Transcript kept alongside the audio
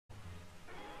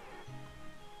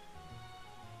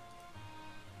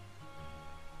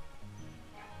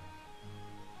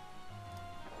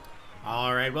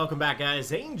Alright, welcome back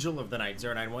guys. Angel of the Night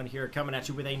 091 here, coming at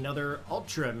you with another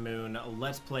Ultra Moon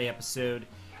Let's Play episode.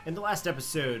 In the last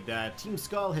episode, Team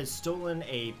Skull has stolen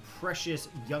a precious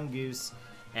young goose,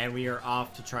 and we are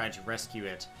off to try to rescue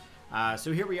it.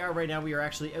 So here we are right now. We are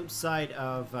actually outside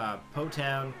of Po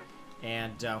Town,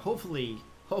 and hopefully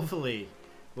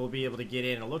we'll be able to get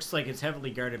in. It looks like it's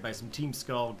heavily guarded by some Team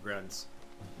Skull grunts.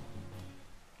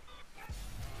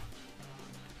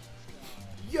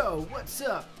 Yo, what's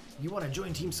up? You want to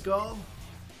join Team Skull?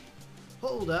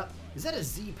 Hold up, is that a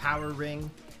Z power ring?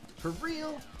 For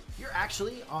real? You're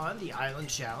actually on the Island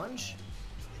Challenge?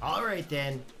 Alright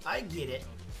then, I get it.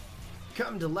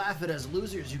 Come to laugh at us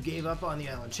losers who gave up on the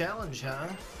Island Challenge, huh?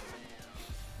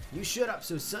 You shut up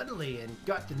so suddenly and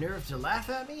got the nerve to laugh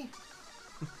at me?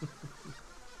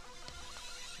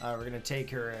 We're gonna take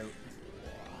her out.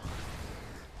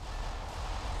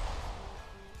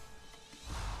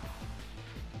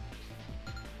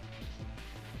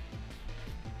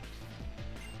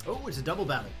 Oh, it's a double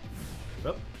battle.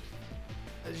 Oh.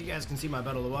 As you guys can see, my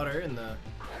bottle of water in the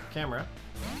camera.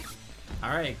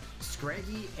 Alright,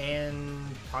 Scraggy and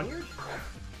Poniard?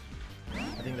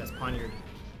 I think that's Poniard.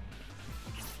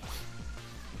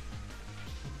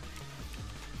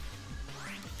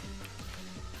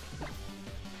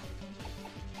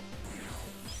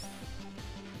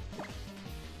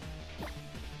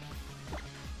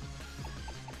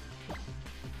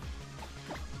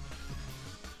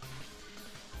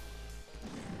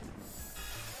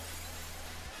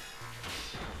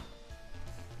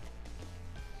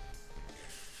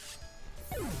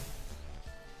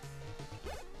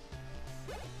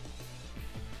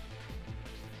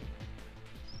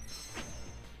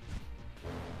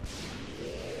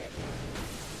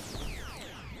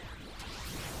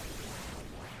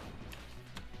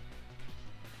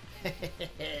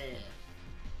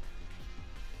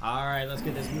 Alright, let's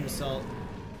get this moon assault.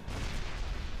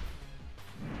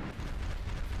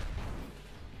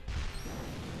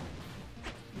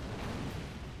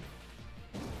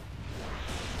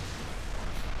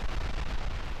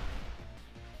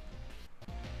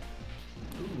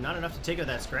 Ooh, not enough to take out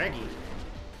that Scraggy.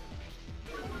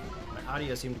 My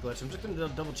audio seemed to glitch. I'm just gonna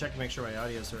double check to make sure my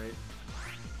audio's right.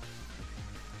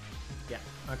 Yeah,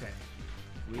 okay.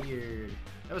 Weird.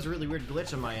 That was a really weird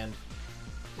glitch on my end.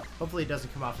 Hopefully it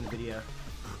doesn't come off in the video.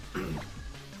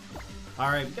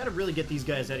 Alright, we gotta really get these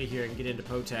guys out of here and get into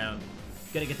Po Town.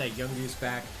 Gotta get that young goose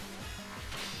back.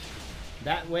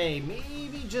 That way,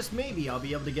 maybe, just maybe, I'll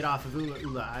be able to get off of Ula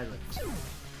Ula Island.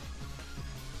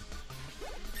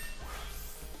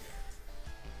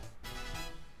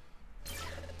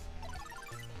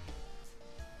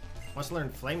 Wants to learn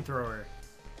Flamethrower.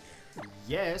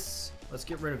 Yes. Let's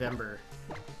get rid of Ember.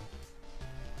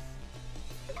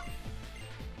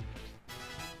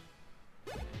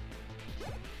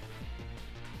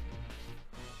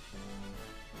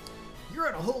 You're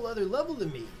at a whole other level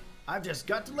than me. I've just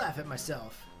got to laugh at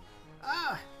myself.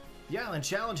 Ah! The Island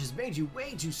Challenge has made you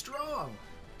way too strong.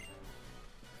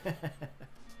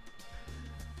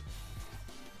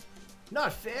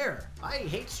 Not fair. I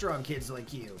hate strong kids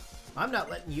like you. I'm not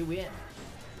letting you in.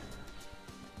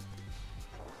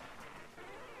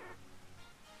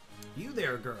 You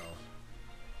there, girl.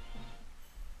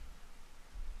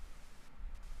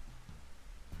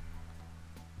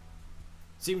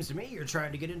 Seems to me you're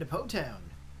trying to get into Po Town.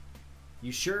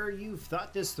 You sure you've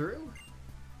thought this through?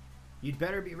 You'd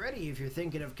better be ready if you're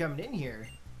thinking of coming in here.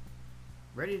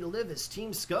 Ready to live as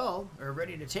Team Skull, or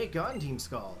ready to take on Team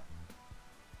Skull?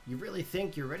 You really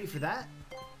think you're ready for that?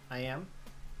 I am.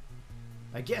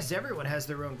 I guess everyone has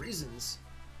their own reasons.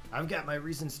 I've got my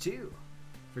reasons too,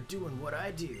 for doing what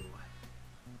I do.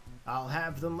 I'll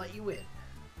have them let you in.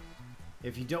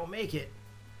 If you don't make it,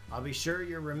 I'll be sure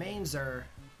your remains are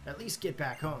at least get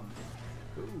back home.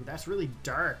 Ooh, that's really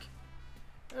dark.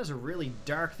 That was a really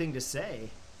dark thing to say.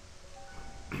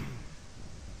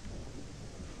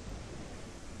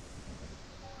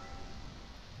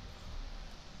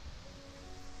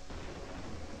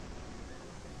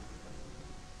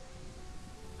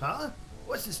 Huh?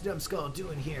 What's this numbskull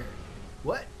doing here?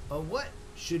 What? Oh, what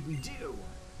should we do?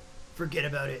 Forget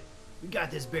about it. We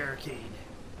got this barricade.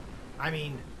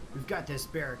 We've got this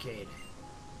barricade.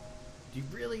 Do you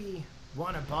really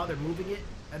want to bother moving it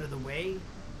out of the way?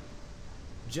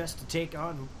 Just to take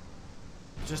one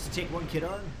kid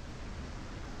on?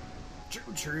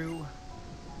 True.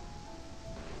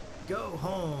 Go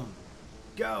home.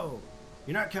 Go.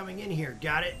 You're not coming in here,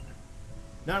 got it?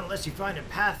 Not unless you find a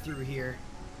path through here.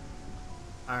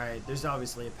 Alright, there's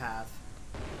obviously a path.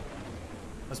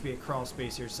 Must be a crawl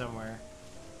space here somewhere.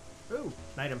 Ooh,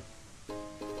 an item.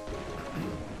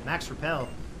 Max Repel.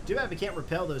 Too bad we can't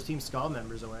repel those Team Skull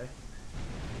members away.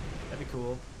 That'd be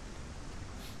cool.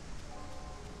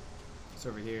 It's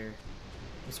over here.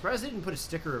 I'm surprised they didn't put a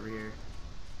sticker over here.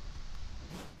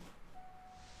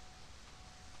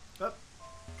 Oh.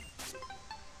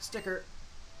 Sticker.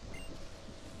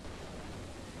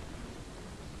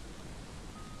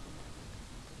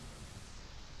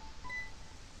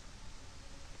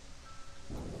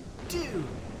 Dude,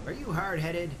 are you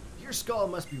hard-headed? Your skull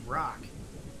must be rock.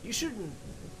 You shouldn't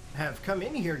have come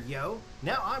in here, yo.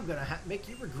 Now I'm gonna make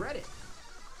you regret it.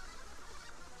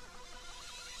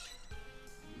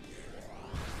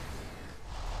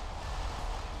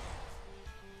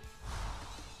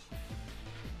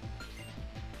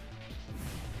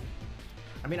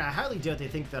 I mean, I highly doubt they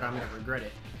think that I'm gonna regret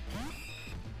it.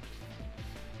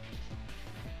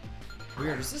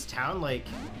 Weird, is this town, like,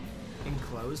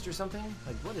 enclosed or something?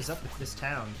 Like, what is up with this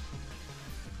town?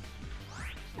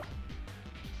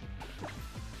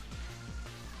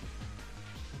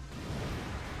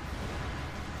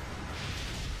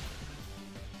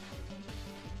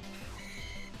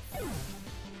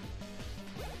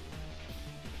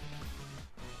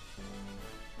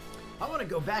 I want to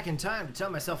go back in time to tell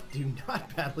myself, do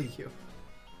not battle you.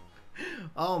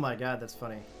 Oh my god, that's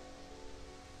funny.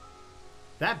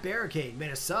 That barricade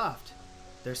made us soft.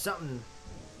 There's something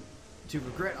to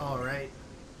regret, alright.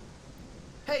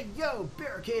 Hey, yo,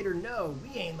 barricade or no,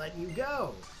 we ain't letting you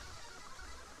go.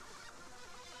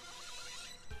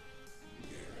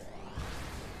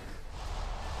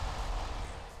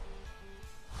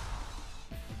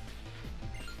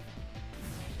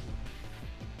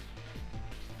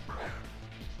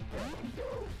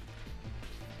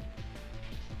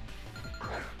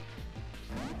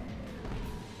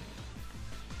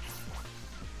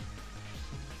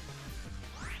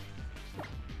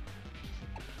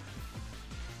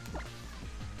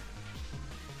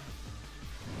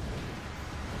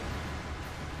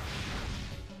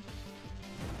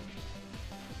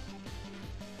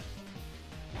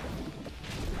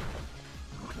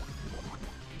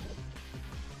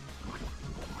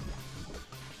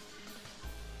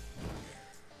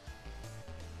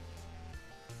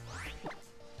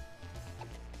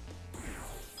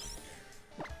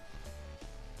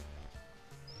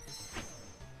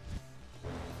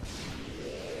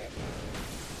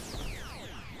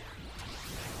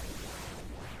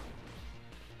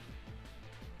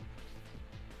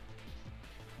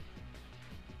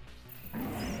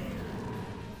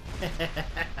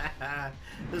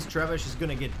 This Trevish is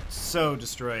gonna get so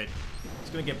destroyed. It's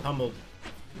gonna get pummeled.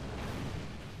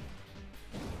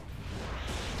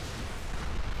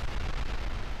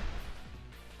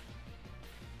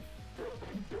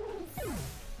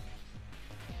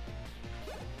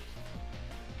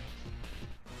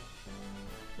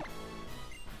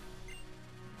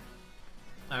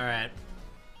 Alright.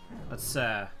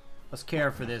 Let's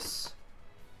care for this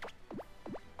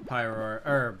Pyro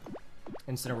or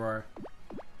Incineroar.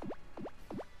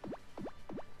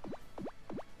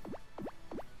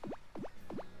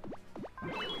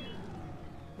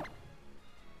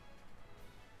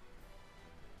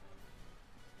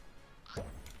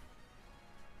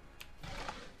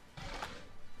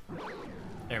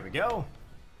 There we go.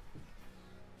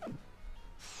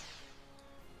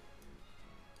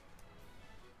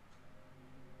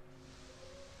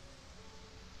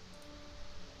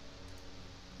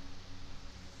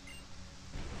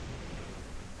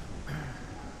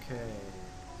 Okay.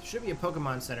 Should be a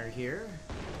Pokemon Center here.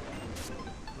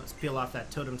 Let's peel off that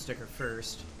totem sticker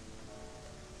first.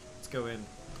 Let's go in.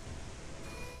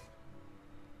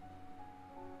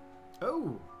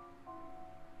 Oh!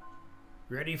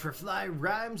 Ready for fly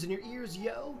rhymes in your ears,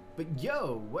 yo? But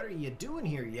yo, what are you doing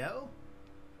here, yo?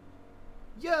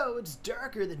 Yo, it's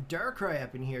darker than Darkrai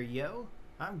up in here, yo.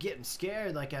 I'm getting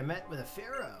scared like I met with a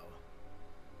pharaoh.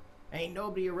 Ain't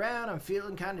nobody around, I'm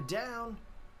feeling kinda down.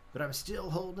 But I'm still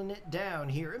holding it down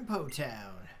here in Po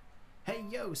Town. Hey,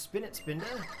 yo, spin it,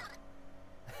 Spinda.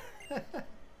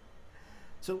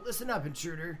 So listen up,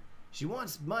 intruder. She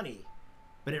wants money,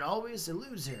 but it always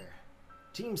eludes her.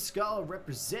 Team Skull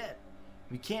represent.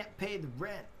 We can't pay the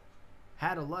rent.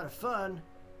 Had a lot of fun,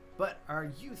 but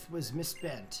our youth was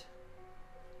misspent.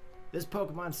 This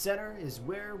Pokemon Center is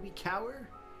where we cower,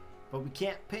 but we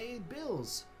can't pay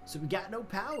bills, so we got no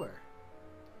power.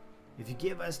 If you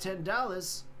give us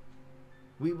 $10,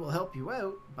 we will help you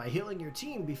out by healing your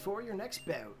team before your next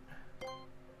bout.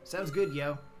 Sounds good,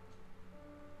 yo.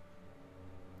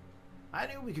 I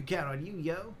knew we could count on you,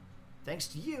 yo. Thanks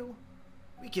to you,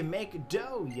 we can make a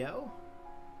dough, yo.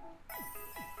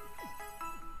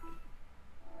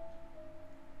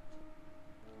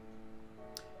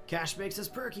 Cash makes us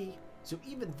perky. So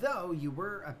even though you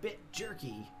were a bit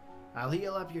jerky, I'll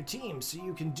heal up your team so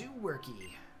you can do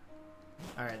worky.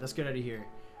 Alright, let's get out of here.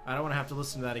 I don't want to have to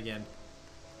listen to that again.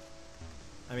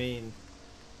 I mean,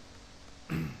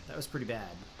 that was pretty bad.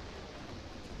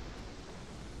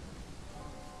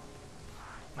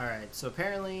 Alright, so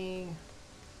apparently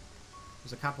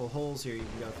there's a couple holes here you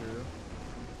can go through.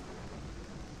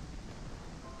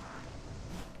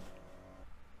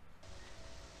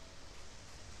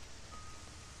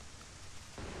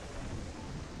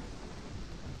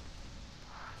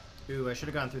 Ooh, I should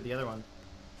have gone through the other one.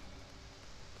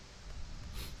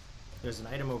 There's an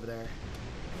item over there.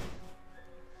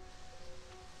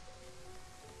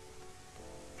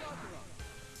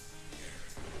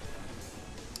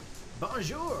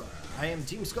 Bonjour! I am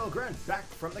Team Skull Grunt, back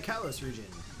from the Kalos region.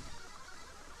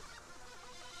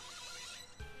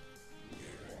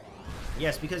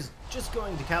 Yes, because just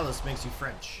going to Kalos makes you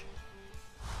French.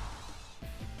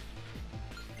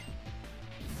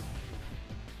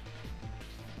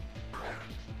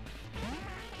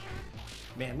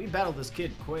 Man, we battled this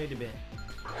kid quite a bit.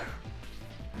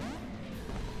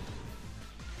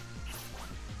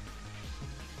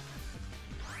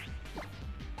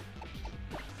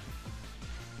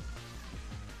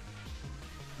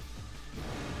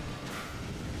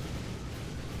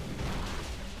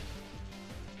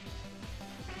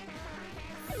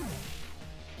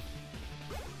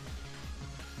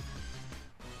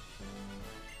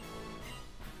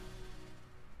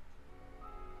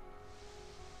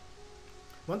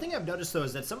 One thing I've noticed though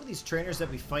is that some of these trainers that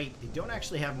we fight, they don't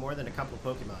actually have more than a couple of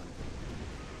Pokemon.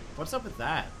 What's up with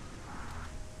that?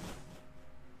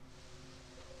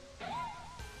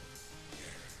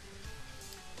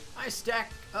 I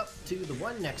stack up to the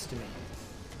one next to me.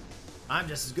 I'm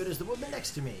just as good as the woman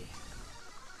next to me.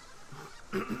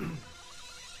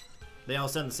 They all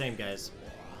sound the same, guys.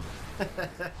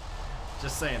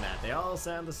 Just saying that. They all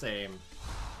sound the same.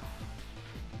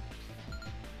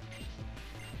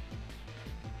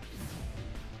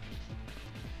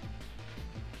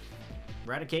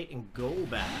 Eradicate and go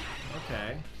back.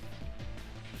 Okay.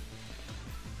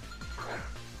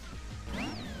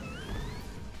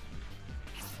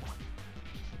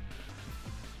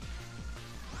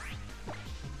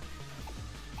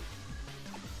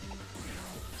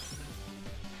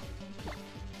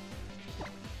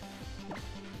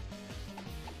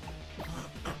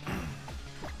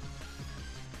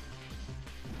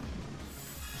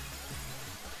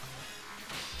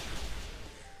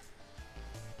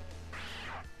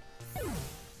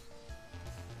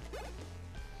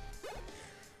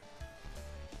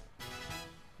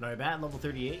 Not bad, level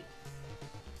 38.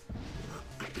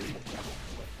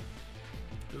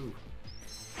 Ooh.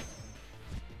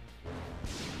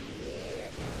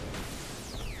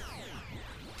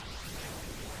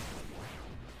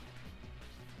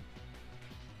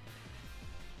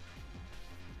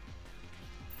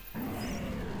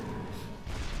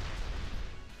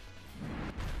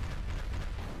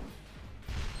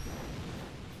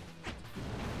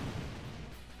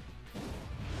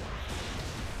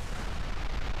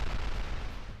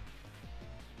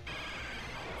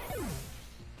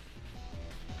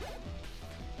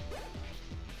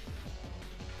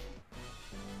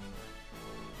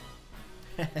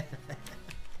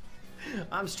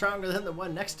 I'm stronger than the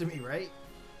one next to me, right?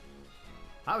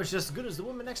 I was just as good as the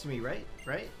woman next to me, right?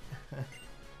 Right?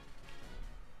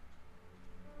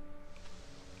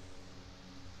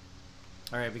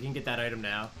 Alright, we can get that item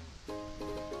now.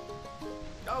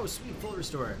 Oh, sweet, full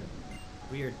restore.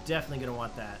 We are definitely going to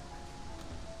want that.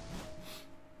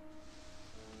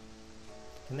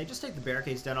 Can they just take the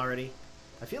barricades down already?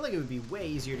 I feel like it would be way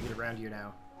easier to get around here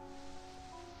now.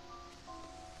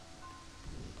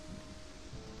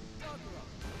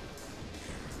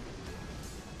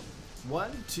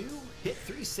 One, two, hit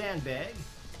 3 sandbag.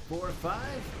 4, 5.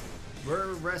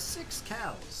 We're 6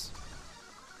 cows.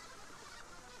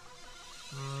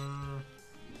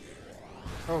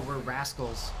 Oh, we're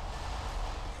rascals.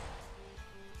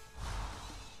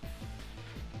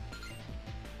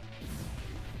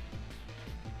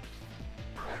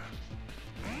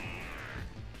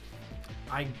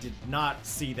 I did not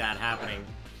see that happening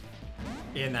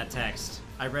in that text.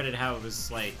 I read it how it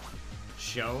was, like,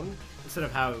 shown instead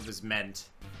of how it was meant.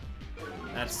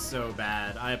 That's so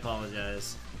bad. I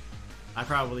apologize. I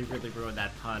probably really ruined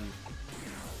that pun.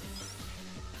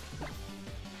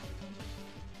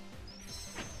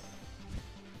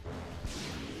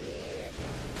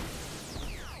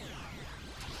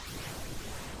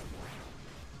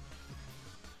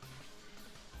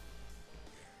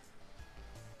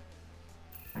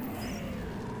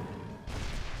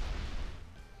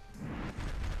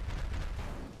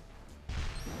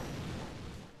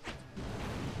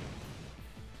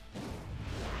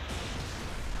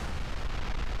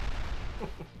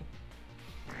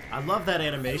 I love that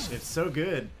animation. It's so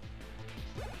good.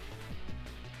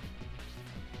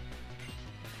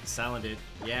 Salandit.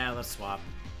 Yeah, let's swap.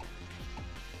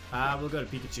 We'll go to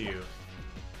Pikachu.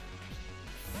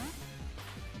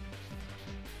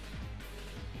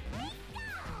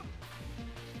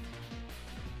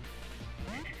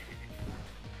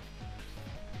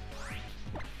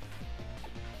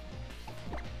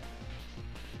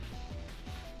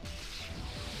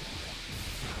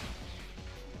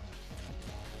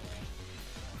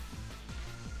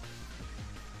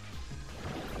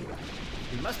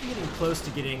 We must be getting close to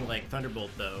getting, like,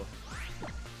 Thunderbolt, though.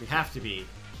 We have to be.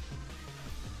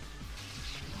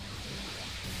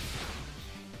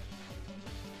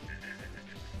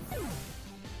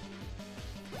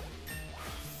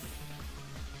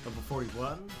 Level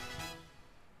 41.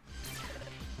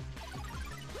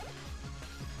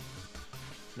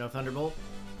 No Thunderbolt?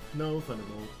 No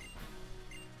Thunderbolt.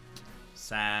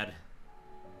 Sad.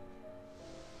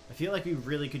 I feel like we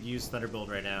really could use Thunderbolt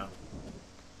right now.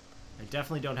 I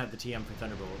definitely don't have the TM for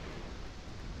Thunderbolt.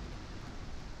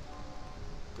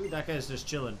 Dude, that guy's just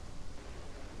chilling.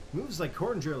 Moves like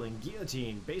Corn Drill and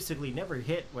Guillotine basically never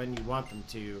hit when you want them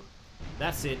to.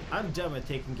 That's it. I'm done with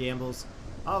taking gambles.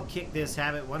 I'll kick this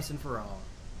habit once and for all.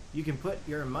 You can put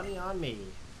your money on me.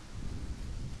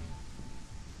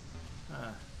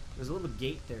 Huh. There's a little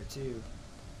gate there, too.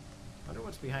 Wonder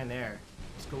what's behind there.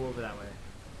 Let's go over that way.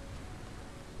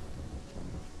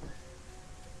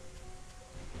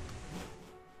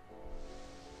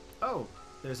 Oh,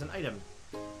 there's an item.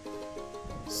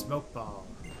 Smoke ball.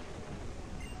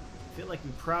 I feel like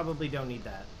we probably don't need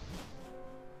that.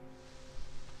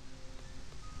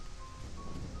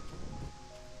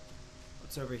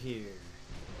 What's over here?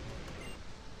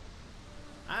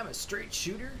 I'm a straight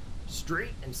shooter,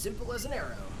 straight and simple as an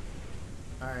arrow.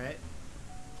 Alright.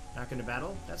 Not gonna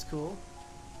battle? That's cool.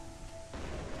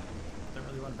 Don't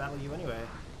really want to battle you anyway.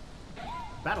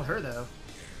 Battle her, though.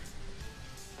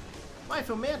 My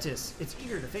Fomantis, it's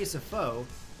eager to face a foe.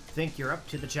 Think you're up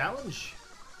to the challenge?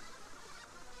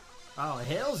 Oh,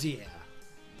 hells yeah.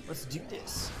 Let's do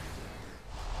this.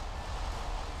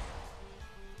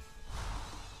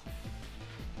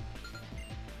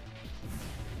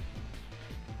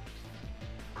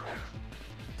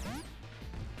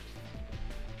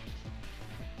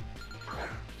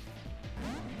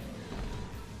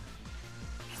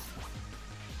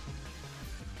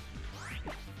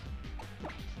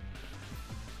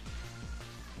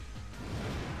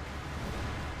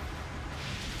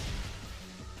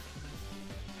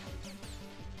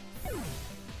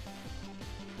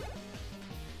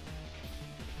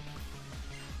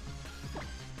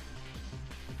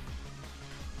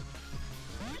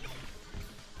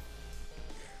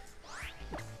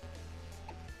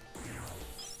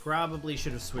 Probably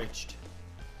should have switched.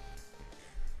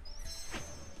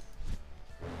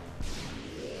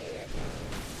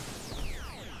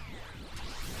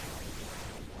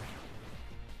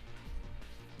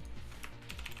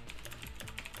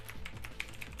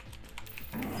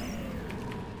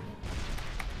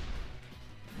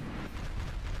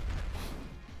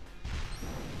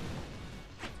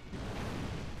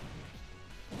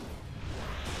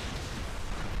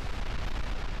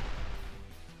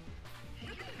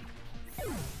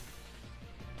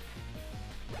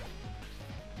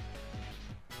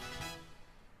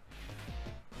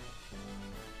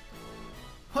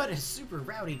 What a super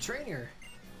rowdy trainer!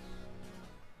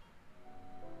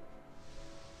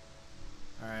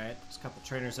 Alright, there's a couple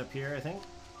trainers up here, I think.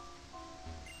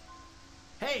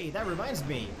 Hey, that reminds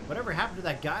me. Whatever happened to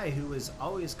that guy who was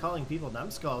always calling people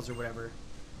numbskulls or whatever?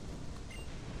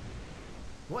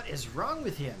 What is wrong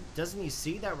with him? Doesn't he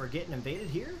see that we're getting invaded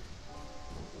here?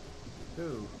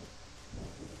 Ooh.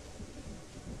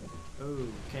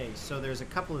 Okay, so there's a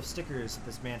couple of stickers at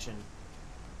this mansion.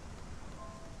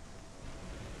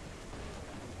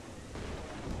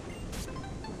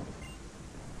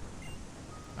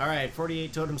 Alright,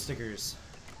 48 totem stickers.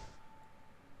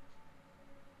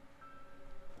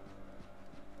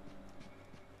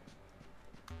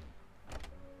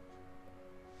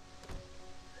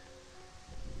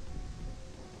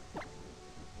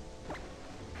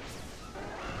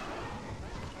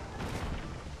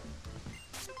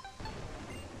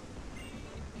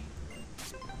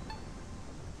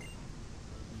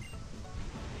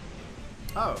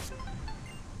 Oh.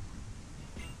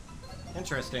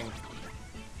 Interesting.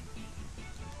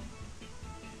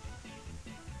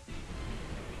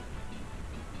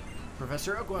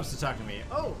 Professor Oak wants to talk to me.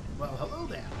 Oh, well, hello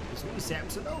there. It's me,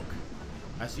 Samson Oak.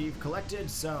 I see you've collected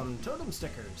some totem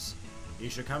stickers. You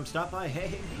should come stop by Hey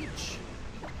Hey Beach.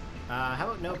 How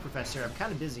about no, Professor? I'm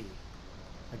kind of busy.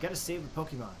 I gotta save a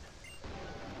Pokemon.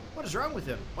 What is wrong with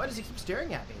him? Why does he keep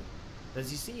staring at me? Does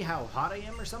he see how hot I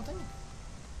am or something?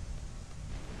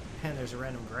 And there's a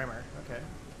random grammar. Okay.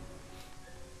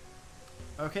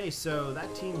 Okay, so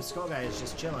that Team Skull guy is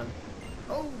just chilling.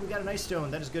 Oh, we got an ice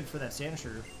stone. That is good for that sand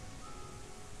shrew.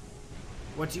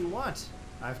 What do you want?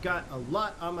 I've got a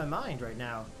lot on my mind right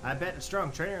now. I bet a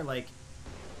strong trainer like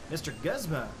Mr.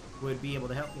 Guzma would be able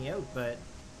to help me out, but...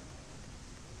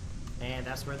 And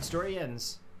that's where the story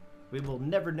ends. We will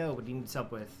never know what he needs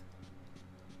help with.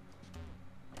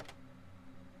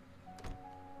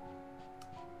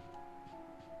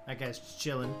 That guy's just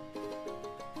chilling.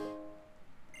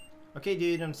 Okay,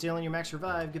 dude, I'm stealing your max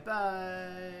revive.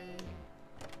 Goodbye.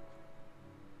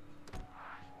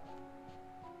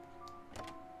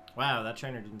 Wow, that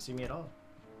trainer didn't see me at all.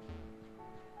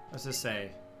 What's this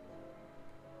say?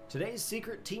 Today's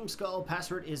secret Team Skull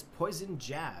password is Poison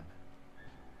Jab.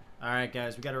 Alright,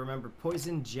 guys, we gotta remember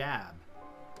Poison Jab.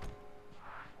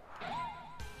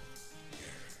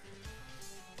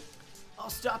 I'll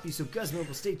stop you so Guzma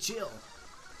will stay chill.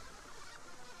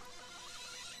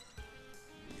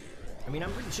 I mean,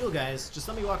 I'm pretty chill, guys. Just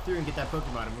let me walk through and get that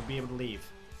Pokemon and we'll be able to leave.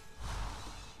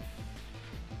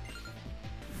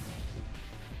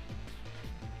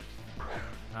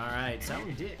 Alright, so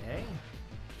we did, eh?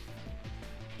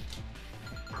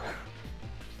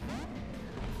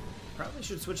 Probably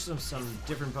should switch some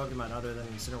different Pokemon other than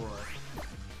Incineroar.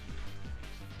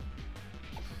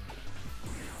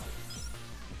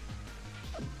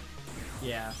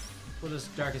 Yeah, we'll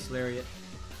just Darkest Lariat.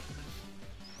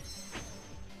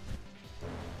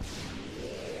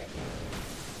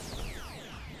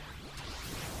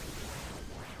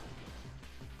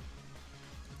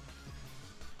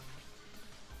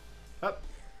 Oh,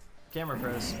 camera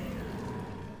froze.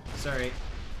 Sorry.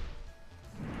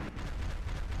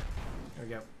 There we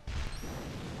go.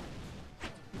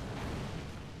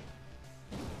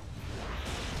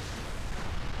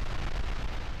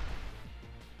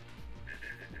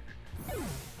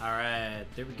 Alright,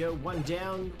 there we go. One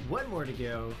down, one more to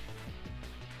go.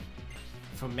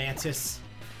 From Mantis.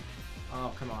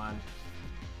 Oh, come on.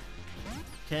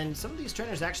 Can some of these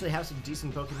trainers actually have some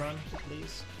decent Pokemon,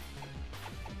 please?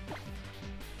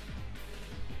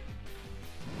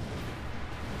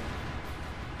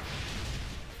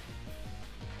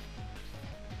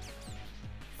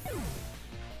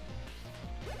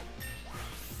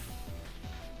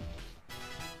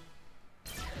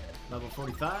 Level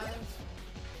 45.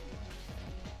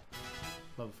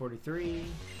 Level 43.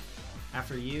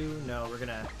 After you, no, we're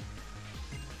gonna...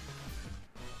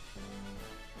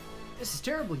 This is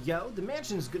terrible, yo. The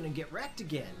mansion's gonna get wrecked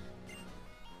again.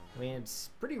 I mean, it's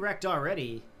pretty wrecked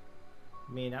already.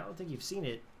 I mean, I don't think you've seen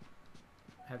it.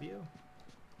 Have you?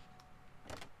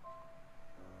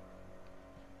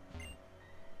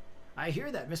 I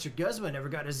hear that Mr. Guzma never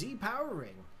got a Z power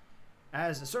ring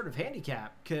as a sort of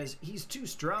handicap, because he's too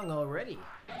strong already.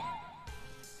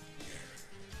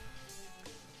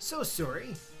 So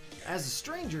sorry. As a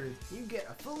stranger, you get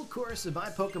a full course of my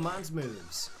Pokemon's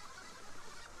moves.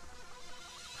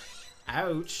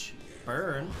 Ouch.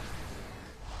 Burn.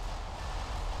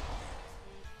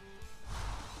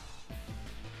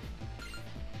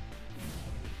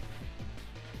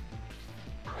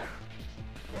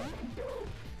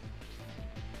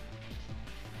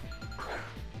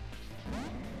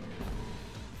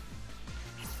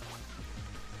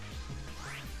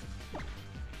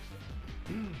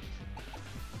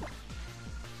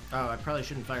 Oh, I probably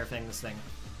shouldn't Fire Fang this thing.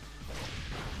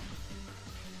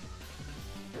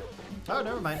 Oh,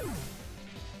 never mind.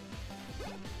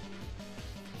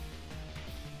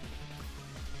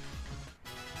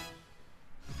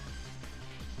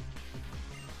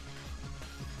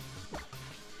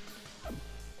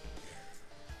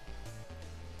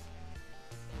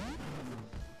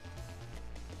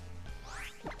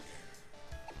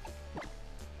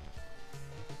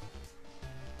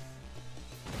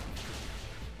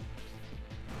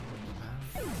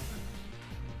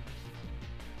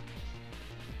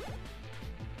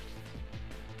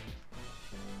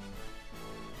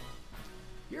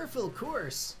 You're full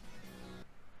course.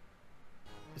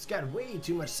 It's got way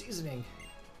too much seasoning.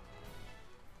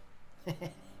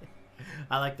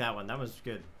 I like that one. That was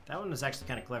good. That one was actually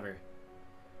kind of clever.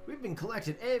 We've been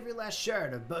collecting every last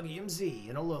shard of Buggy MZ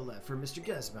and Alola for Mr.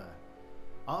 Guzma.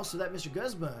 Also, that Mr.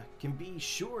 Guzma can be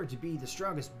sure to be the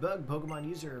strongest bug Pokemon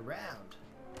user around.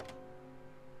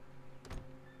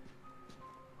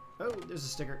 Oh, there's a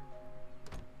sticker.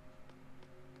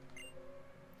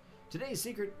 Today's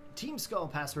secret Team Skull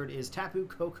password is Tapu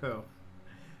Koko.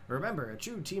 Remember, a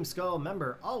true Team Skull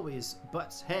member always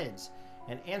butts heads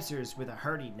and answers with a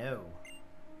hearty no.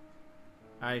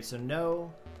 Alright, so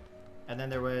no. And then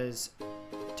there was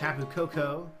Tapu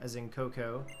Koko, as in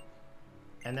Coco.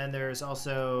 And then there's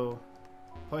also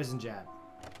Poison Jab.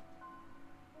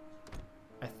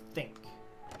 I think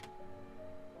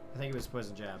it was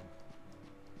Poison Jab.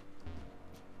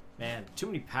 Man, too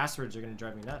many passwords are gonna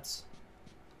drive me nuts.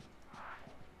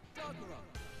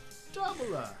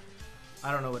 Double-a.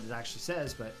 I don't know what it actually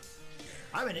says, but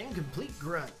I'm an incomplete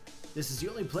grunt. This is the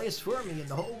only place for me in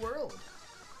the whole world.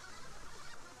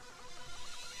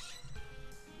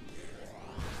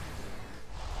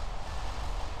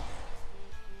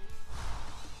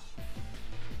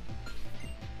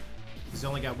 He's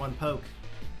only got one poke.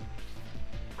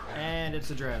 And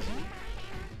it's a Drowsy.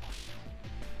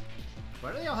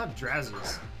 Why do they all have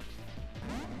Drowsies?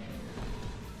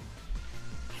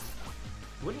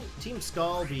 Wouldn't Team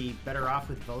Skull be better off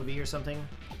with Volibee or something?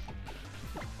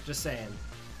 Just saying.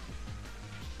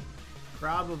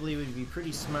 Probably would be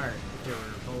pretty smart if there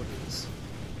were Volibees.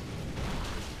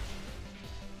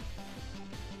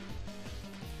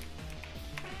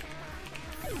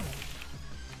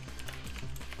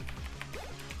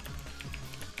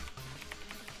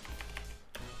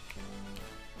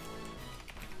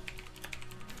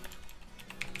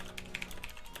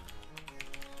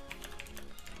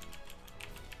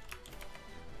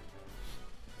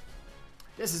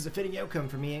 This is a fitting outcome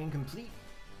for me, incomplete,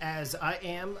 as I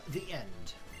am the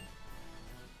end.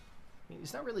 I mean,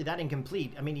 he's not really that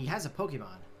incomplete. I mean, he has a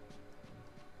Pokemon.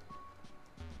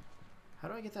 How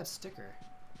do I get that sticker?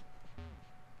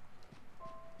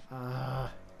 I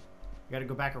gotta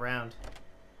go back around.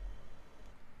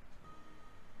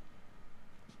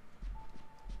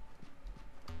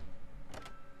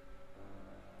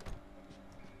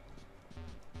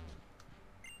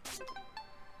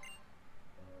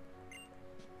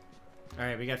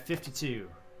 Alright, we got 52.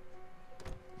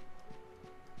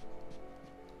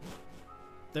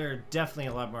 There are definitely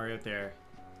a lot more out there.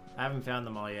 I haven't found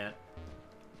them all yet.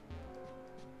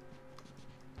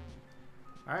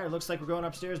 Alright, looks like we're going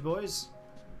upstairs, boys.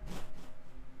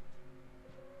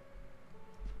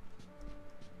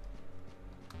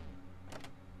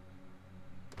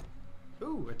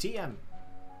 Ooh, a TM.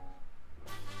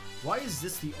 Why is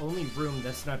this the only room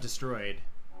that's not destroyed?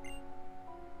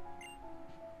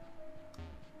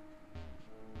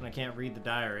 I can't read the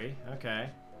diary. Okay.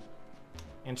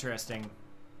 Interesting.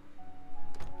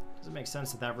 Doesn't make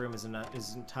sense that that room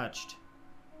isn't touched.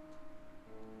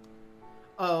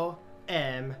 OMG.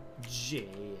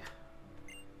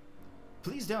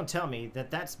 Please don't tell me that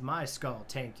that's my skull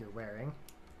tank you're wearing.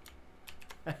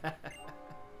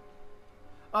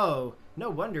 Oh, no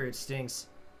wonder it stinks.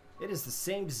 It is the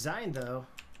same design, though.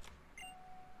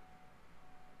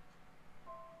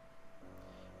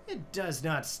 It does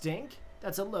not stink.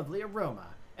 That's a lovely aroma.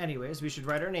 Anyways, we should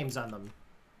write our names on them,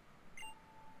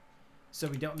 so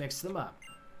we don't mix them up.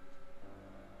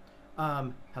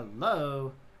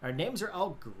 Hello? Our names are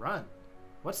all grunt.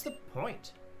 What's the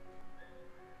point?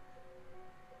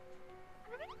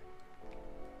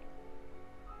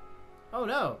 Oh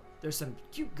no, there's some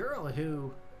cute girl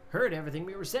who heard everything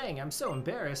we were saying. I'm so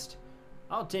embarrassed.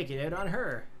 I'll take it out on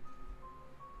her.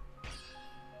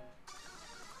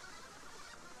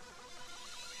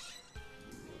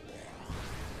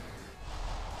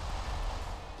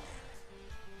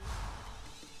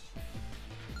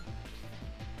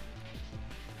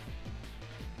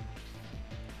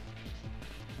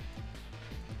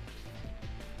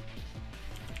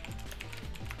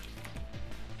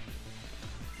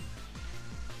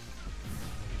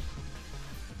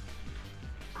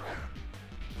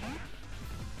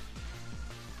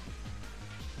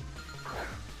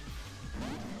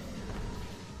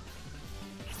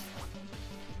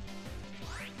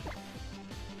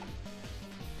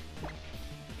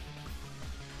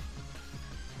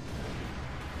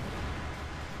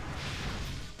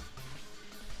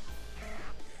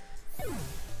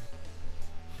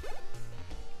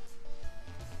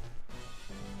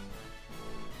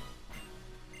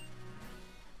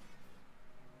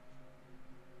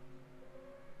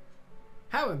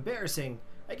 How embarrassing.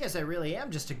 I guess I really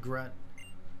am just a grunt.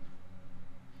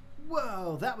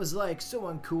 Whoa, that was like so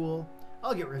uncool.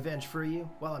 I'll get revenge for you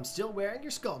while I'm still wearing your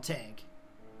skull tank.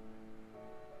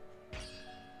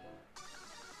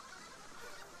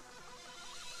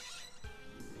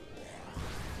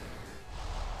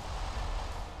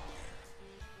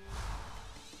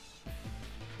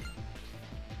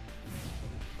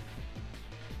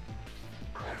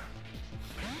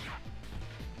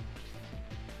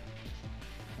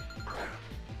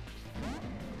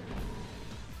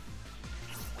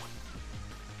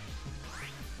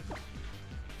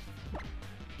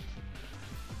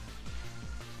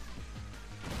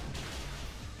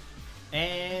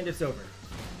 And it's over.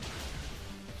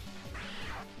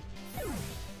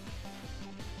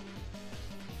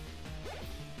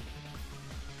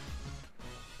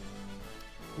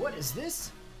 What is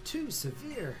this? Too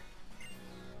severe.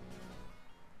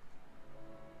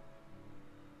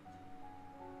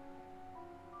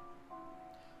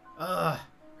 Her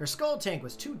skull tank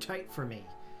was too tight for me.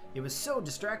 It was so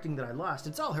distracting that I lost.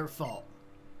 It's all her fault.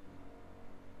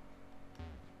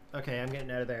 Okay, I'm getting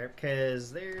out of there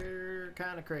because they're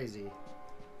kind of crazy.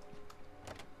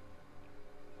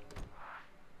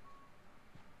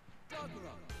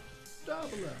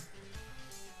 Double up.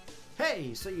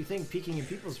 Hey, so you think peeking in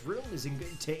people's room is in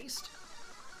good taste?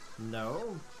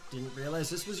 No, didn't realize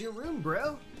this was your room,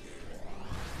 bro.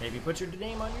 Maybe put your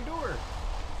name on your door.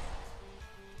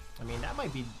 I mean,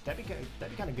 that'd be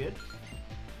kind of good.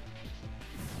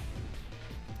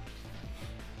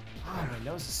 Oh, my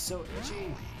nose is so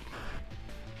itchy.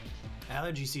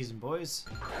 Allergy season, boys.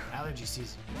 Allergy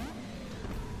season.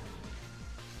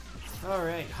 All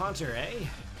right, Haunter, eh?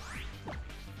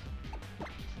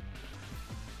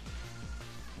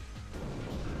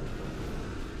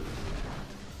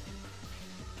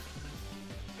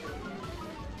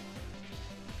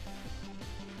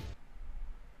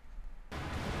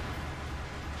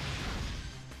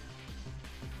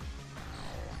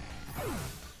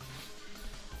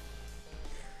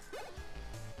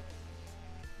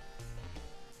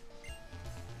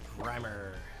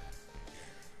 Grimer.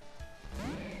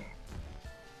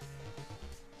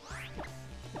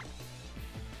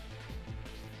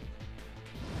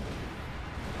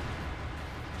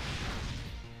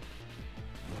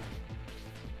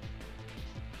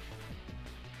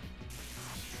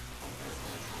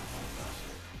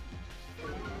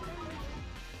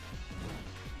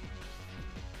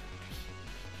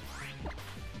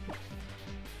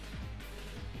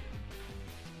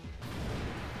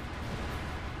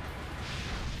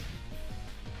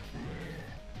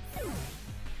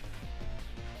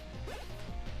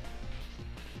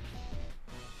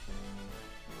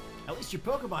 At least your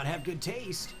Pokemon have good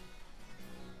taste.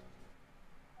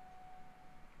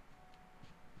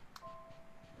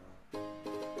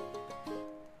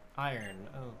 Iron,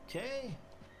 okay.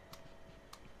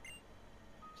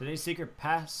 Today's secret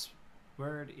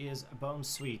password is Bone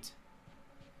Sweet.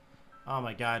 Oh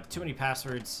my god, too many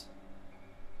passwords.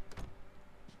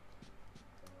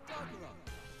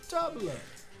 Tabula.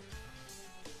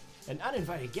 An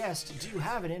uninvited guest, do you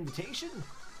have an invitation?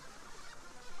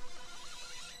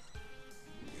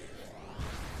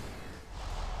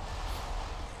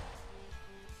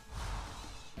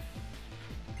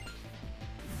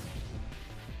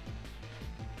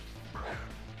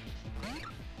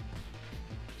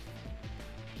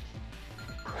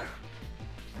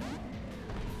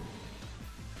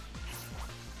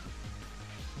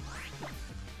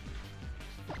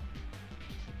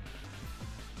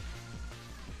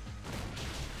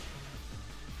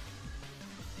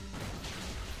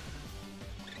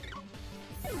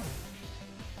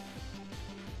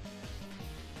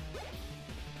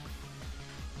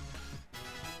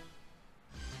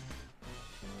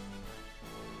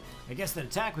 I guess that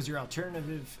attack was your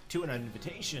alternative to an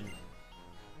invitation.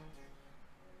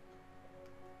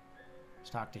 Let's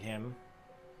talk to him.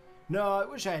 No, I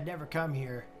wish I had never come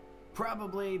here.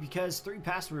 Probably because 3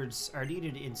 passwords are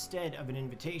needed instead of an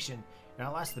invitation, and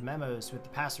I'll ask the memos with the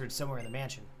passwords somewhere in the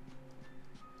mansion.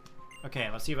 Okay,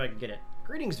 let's see if I can get it.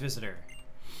 Greetings, visitor.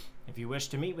 If you wish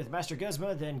to meet with Master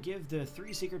Guzma, then give the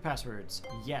 3 secret passwords.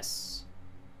 Yes.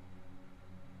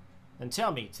 Then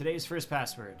tell me today's first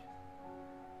password.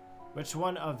 Which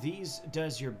one of these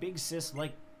does your big sis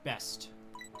like best?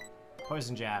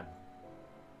 Poison jab.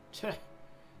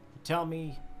 Tell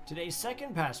me today's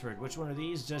second password. Which one of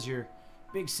these does your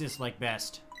big sis like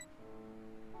best?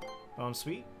 Bone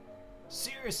Sweet?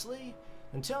 Seriously?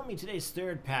 Then tell me today's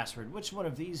third password. Which one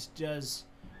of these does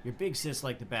your big sis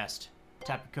like the best?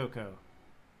 Tapu Koko.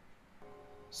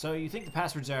 So you think the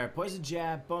passwords are Poison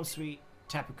Jab, Bone Sweet,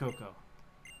 Tapu Koko.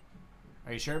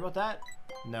 Are you sure about that?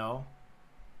 No.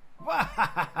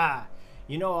 Wahahaha!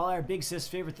 You know all our big sis'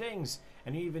 favorite things,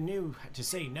 and you even knew to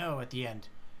say no at the end.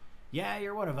 Yeah,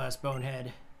 you're one of us,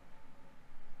 bonehead.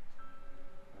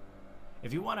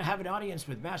 If you want to have an audience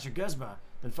with Master Guzma,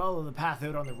 then follow the path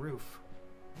out on the roof.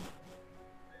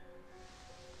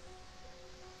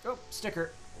 Oh,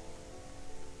 sticker.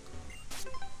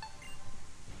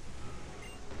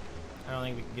 I don't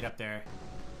think we can get up there.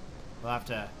 We'll have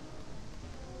to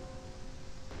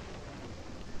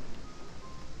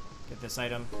get this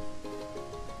item.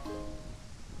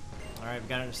 Alright, we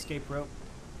got an escape rope.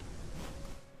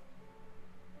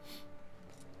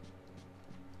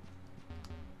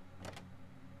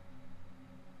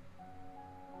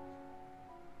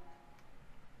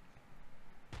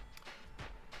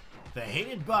 The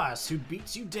hated boss who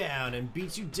beats you down and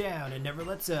beats you down and never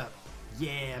lets up.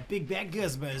 Yeah, Big Bad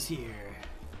Guzma is here.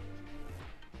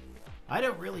 I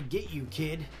don't really get you,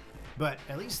 kid, but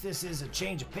at least this is a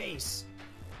change of pace.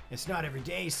 It's not every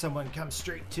day someone comes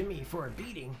straight to me for a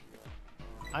beating.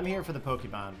 I'm here for the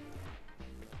Pokemon.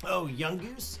 Oh, young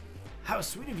goose? How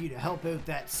sweet of you to help out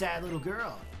that sad little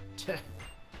girl.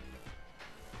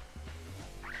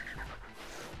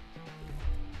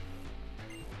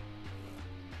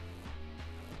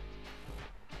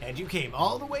 And you came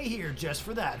all the way here just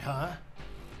for that, huh?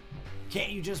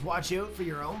 Can't you just watch out for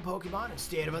your own Pokemon and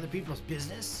stay out of other people's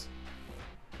business?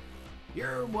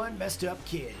 You're one messed up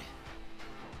kid.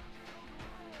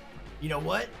 You know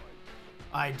what?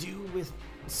 I do with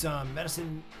some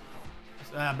medicine.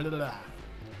 Blah, blah, blah.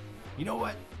 You know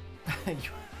what?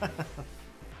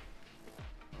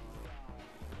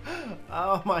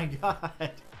 Oh my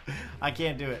god. I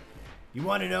can't do it. You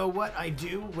want to know what I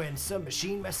do when some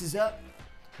machine messes up?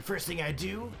 The first thing I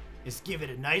do is give it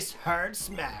a nice hard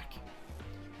smack.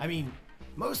 I mean,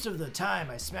 most of the time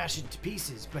I smash it to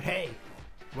pieces, but hey,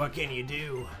 what can you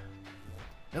do?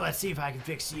 Now let's see if I can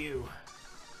fix you.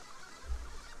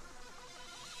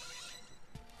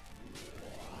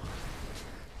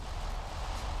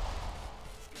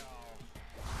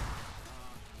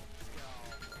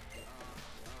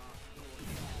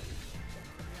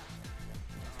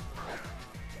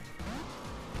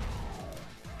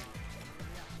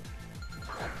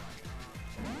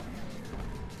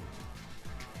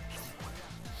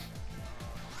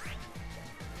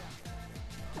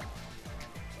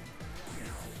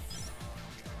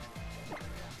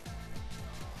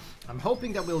 I'm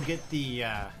hoping that we'll get the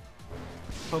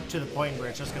poke to the point where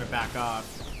it's just going to back off,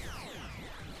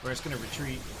 where it's going to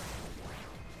retreat.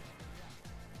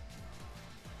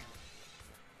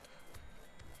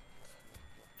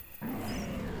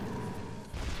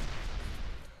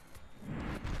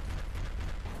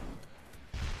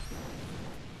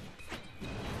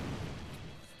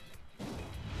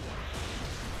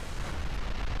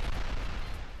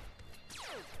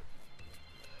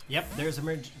 Yep, there's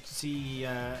emergency,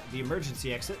 the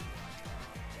emergency exit.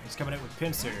 It's coming out with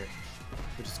Pinsir,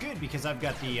 which is good because I've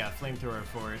got the flamethrower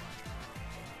for it.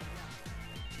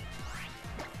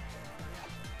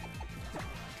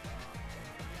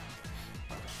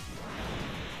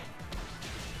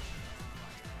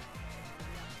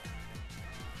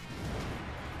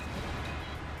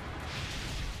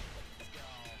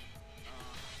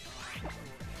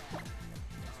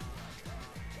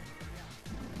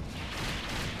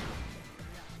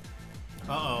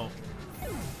 Uh-oh.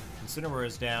 Incineroar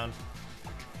is down.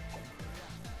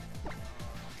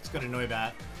 Let's go to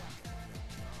Noibat.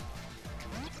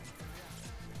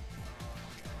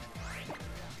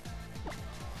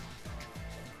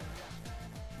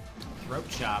 Throat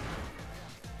chop.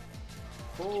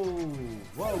 Oh,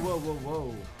 whoa, whoa, whoa,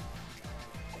 whoa.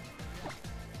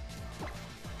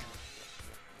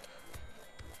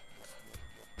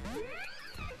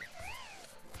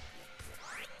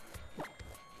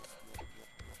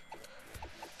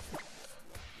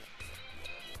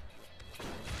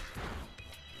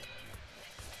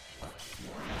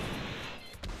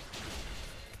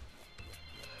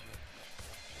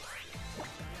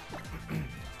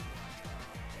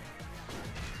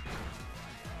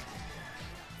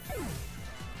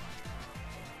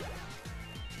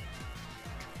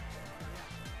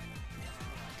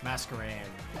 Masquerade.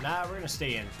 Nah, we're gonna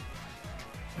stay in.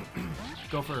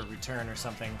 Go for a return or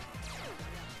something.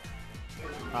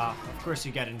 Of course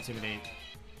you got Intimidate.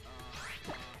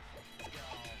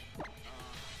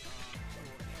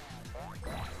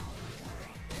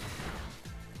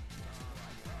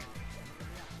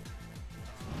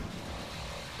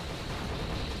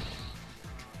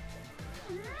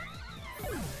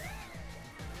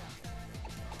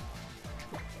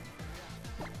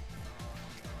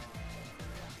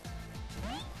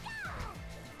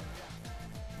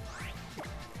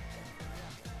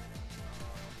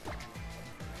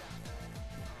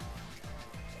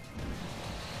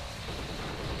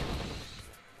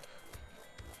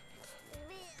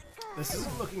 This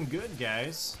isn't looking good,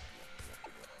 guys.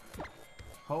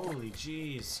 Holy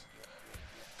jeez.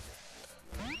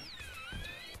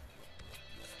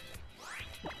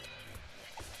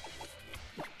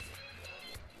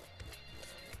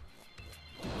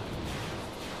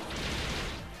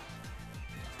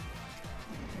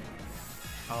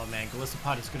 Oh man,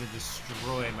 Golisopod is gonna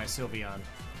destroy my Sylveon.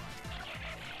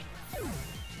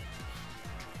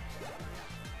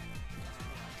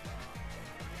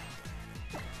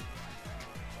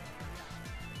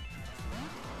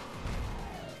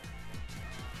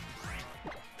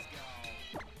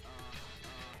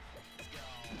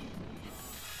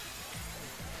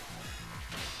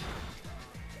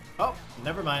 Oh,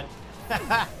 never mind.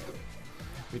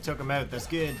 We took him out. That's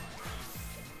good.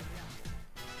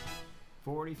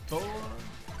 44.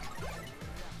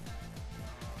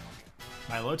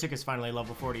 My low tick is finally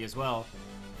level 40 as well.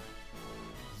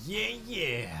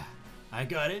 Yeah. I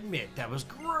gotta admit, that was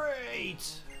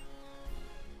great.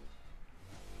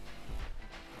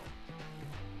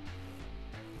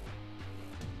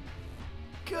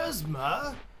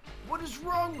 Guzma, what is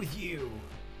wrong with you?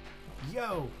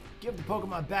 Yo, give the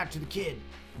Pokemon back to the kid,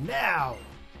 now!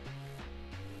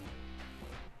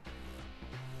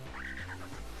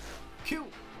 Q!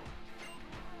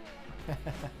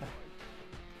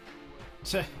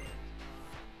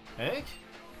 Heck?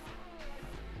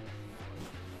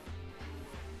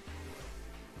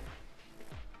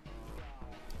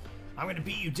 I'm gonna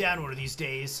beat you down one of these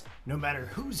days, no matter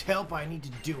whose help I need to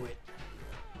do it.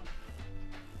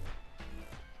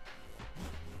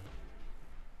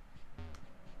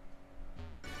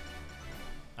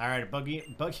 Alright,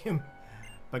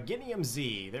 Buginium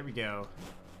Z. There we go.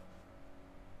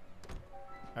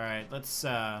 Alright, let's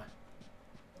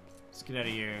get out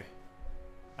of here.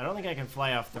 I don't think I can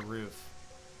fly off the roof.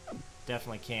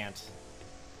 Definitely can't.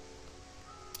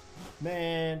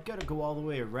 Man, gotta go all the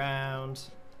way around.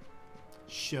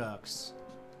 Shucks.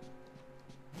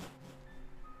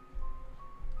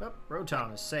 Oh,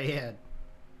 Rotom is saying.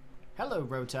 Hello,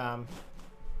 Rotom.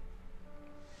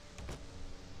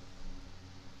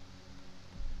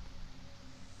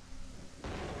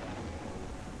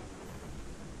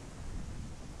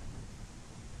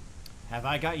 Have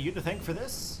I got you to thank for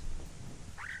this?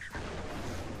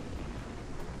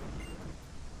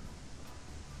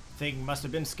 Thing must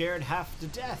have been scared half to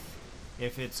death,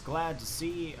 if it's glad to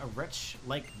see a wretch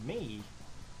like me.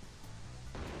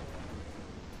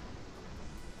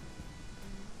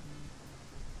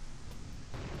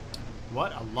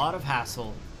 What a lot of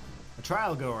hassle. A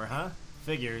trial goer, huh?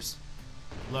 Figures.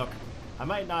 Look, I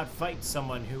might not fight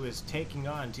someone who is taking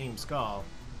on Team Skull.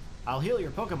 I'll heal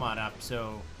your Pokemon up,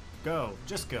 so go.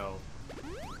 Just go.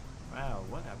 Wow,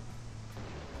 what a...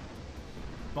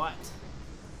 But,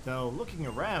 though, looking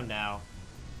around now,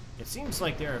 it seems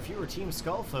like there are fewer Team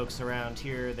Skull folks around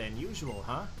here than usual,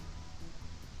 huh?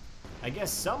 I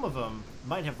guess some of them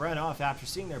might have run off after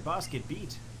seeing their boss get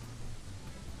beat.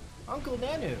 Uncle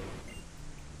Nanu!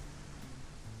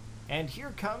 And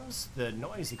here comes the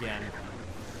noise again.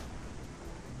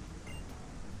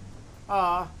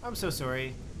 Aw, I'm so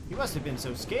sorry. You must have been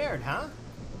so scared, huh?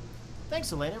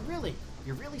 Thanks, Elena, really.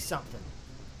 You're really something.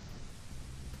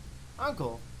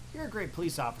 Uncle, you're a great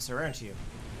police officer, aren't you?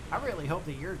 I really hope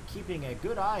that you're keeping a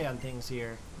good eye on things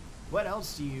here. What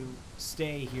else do you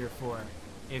stay here for,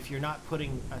 if you're not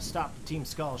putting a stop to Team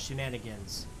Skull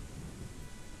shenanigans?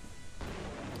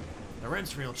 The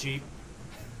rent's real cheap.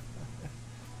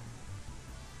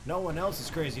 No one else is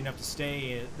crazy enough to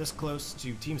stay this close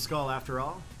to Team Skull after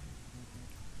all.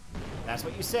 That's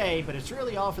what you say, but it's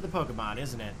really all for the Pokemon,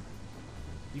 isn't it?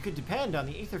 You could depend on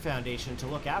the Aether Foundation to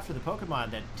look after the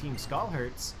Pokemon that Team Skull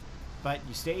hurts, but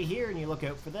you stay here and you look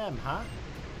out for them, huh?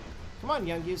 Come on,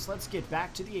 Youngies, let's get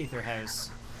back to the Aether House.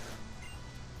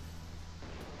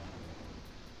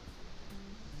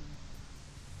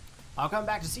 I'll come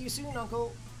back to see you soon,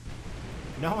 Uncle.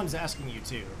 No one's asking you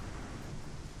to.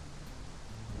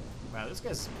 Wow, this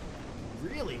guy's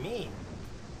really mean.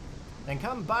 Then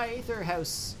come by Aether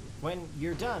House when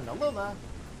you're done. Alola!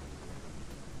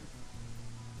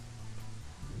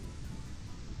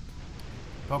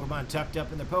 Pokemon tucked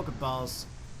up in their Pokeballs.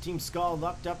 Team Skull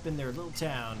locked up in their little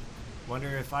town.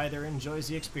 Wonder if either enjoys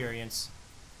the experience.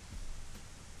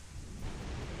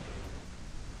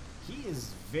 He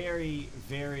is very,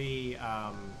 very,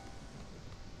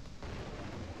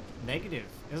 negative,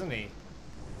 isn't he?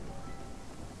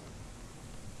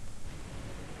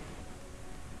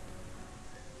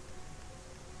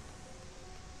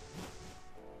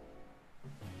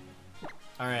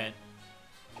 Alright.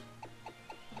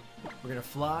 We're gonna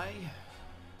fly.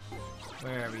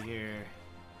 Where are we here?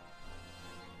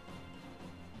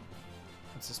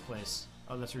 What's this place?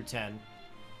 Oh, that's Route 10.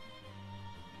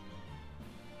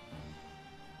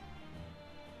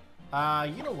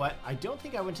 You know what? I don't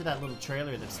think I went to that little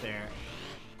trailer that's there.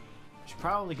 Should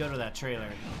probably go to that trailer.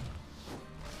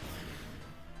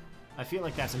 I feel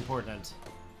like that's important.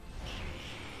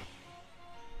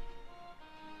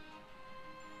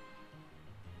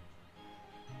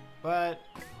 But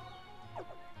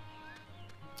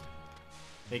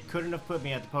they couldn't have put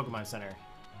me at the Pokemon Center.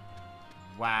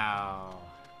 Wow.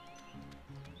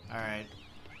 Alright.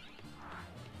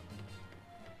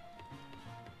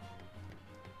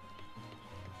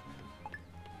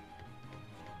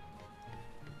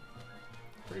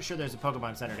 Pretty sure there's a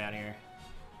Pokemon Center down here.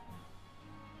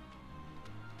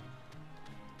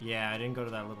 Yeah, I didn't go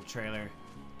to that little trailer.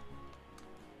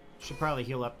 Should probably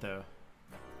heal up, though.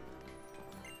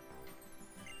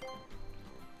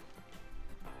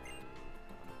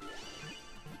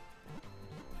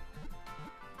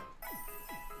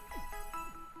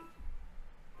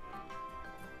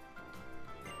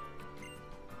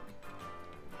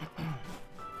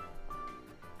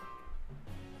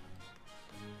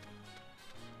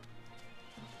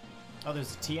 Oh,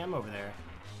 there's a TM over there.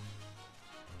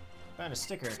 Found a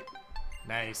sticker.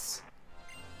 Nice.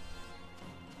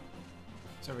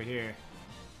 It's over here.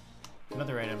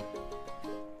 Another item.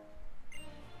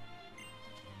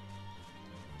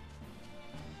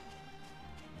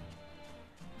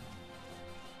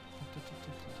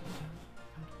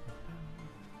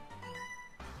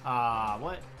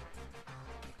 What?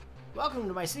 Welcome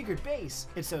to my secret base.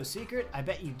 It's so secret, I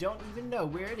bet you don't even know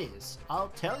where it is. I'll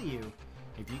tell you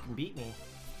if you can beat me.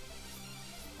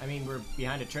 I mean, we're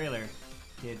behind a trailer,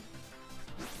 kid.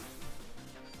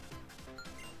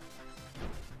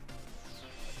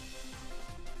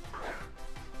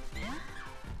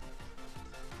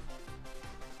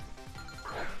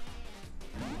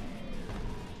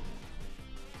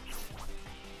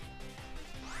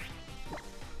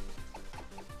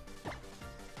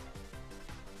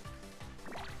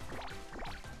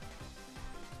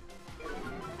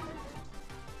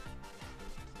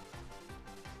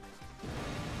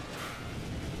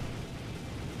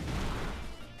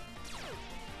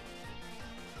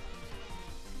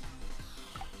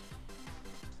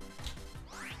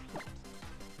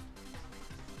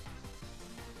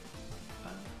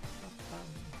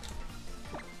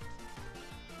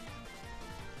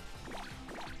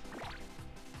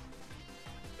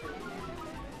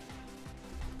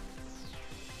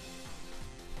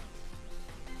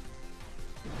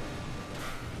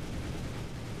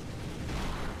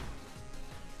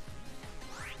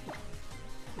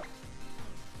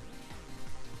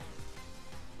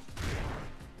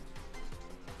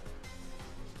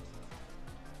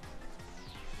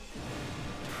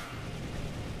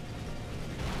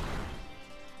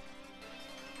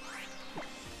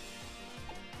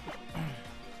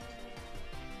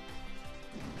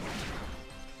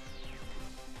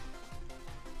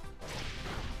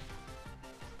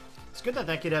 It's good that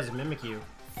that kid has a Mimikyu.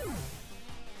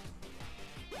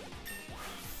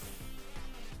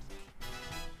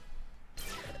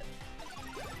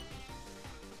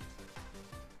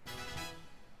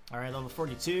 Alright, level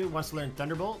 42. Wants to learn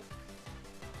Thunderbolt.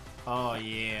 Oh,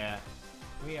 yeah.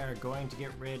 We are going to get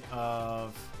rid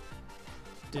of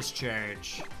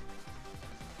Discharge.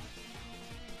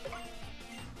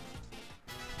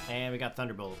 And we got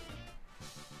Thunderbolt.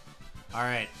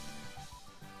 Alright.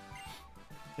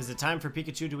 Is it time for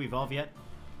Pikachu to evolve yet?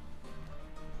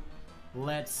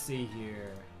 Let's see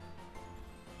here.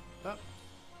 Oh.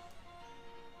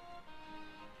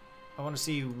 I want to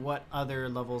see what other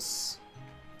levels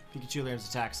Pikachu learns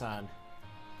attacks on.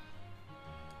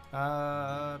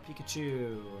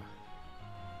 Pikachu.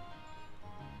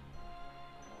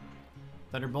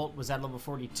 Thunderbolt was at level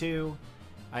 42.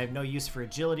 I have no use for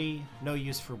Agility, no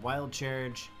use for Wild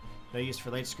Charge, no use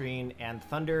for Light Screen, and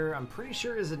Thunder, I'm pretty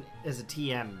sure is a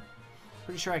TM.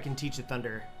 Pretty sure I can teach it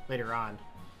Thunder later on.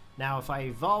 Now, if I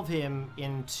evolve him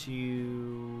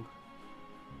into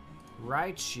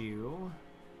Raichu,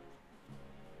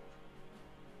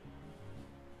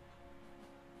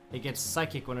 it gets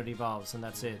Psychic when it evolves, and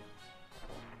that's it.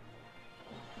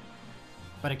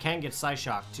 But it can get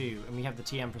Psyshock too, and we have the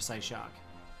TM for Psyshock.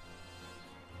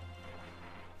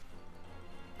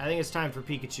 I think it's time for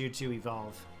Pikachu to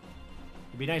evolve.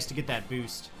 It'd be nice to get that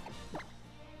boost.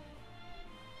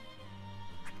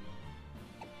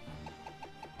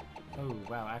 Oh,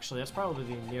 wow. Actually, that's probably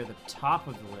near the top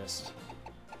of the list.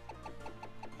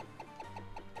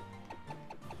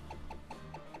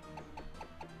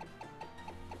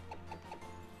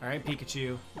 Alright,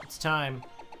 Pikachu. It's time.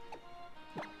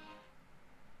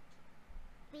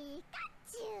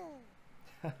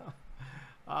 Pikachu!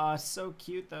 Aw, so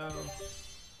cute, though.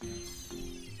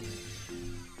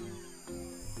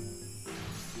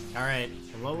 Alright,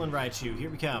 Alolan Raichu, here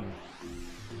we come.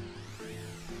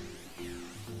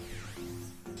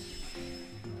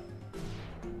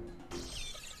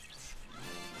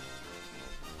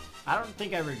 I don't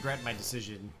think I regret my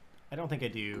decision. I don't think I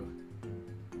do.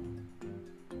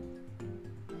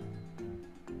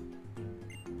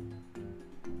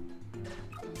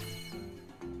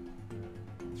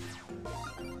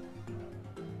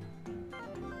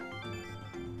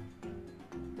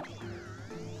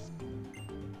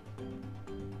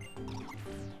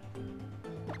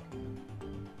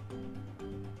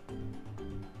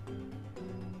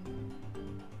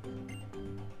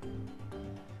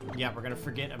 Yeah, we're gonna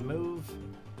forget a move.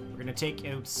 We're gonna take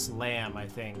out Slam, I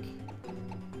think.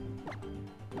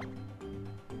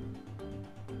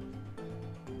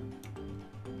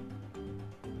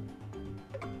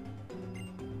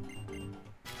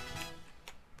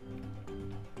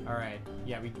 Alright,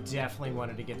 yeah, we definitely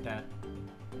wanted to get that.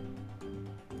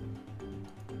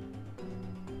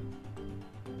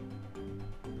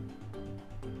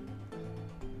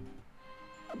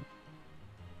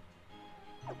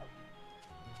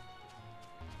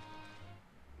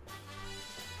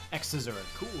 X's are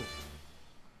cool.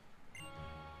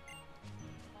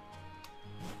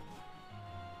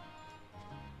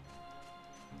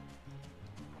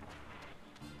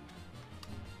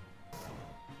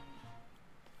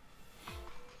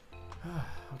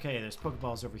 Okay, there's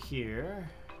Pokeballs over here.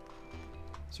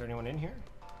 Is there anyone in here?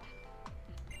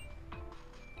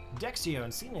 Dexio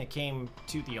and Cena came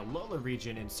to the Alola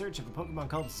region in search of a Pokemon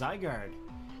called Zygarde.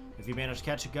 If you manage to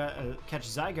catch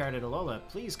Zygarde in Alola,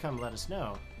 please come let us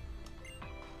know.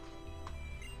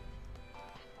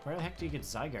 Where the heck do you get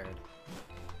Zygarde?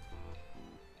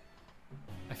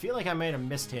 I feel like I might have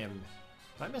missed him.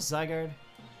 Did I miss Zygarde?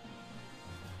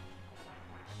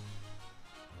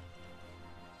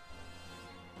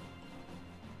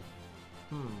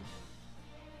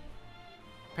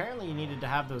 Apparently you needed to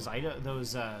have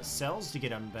those cells to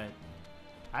get them, but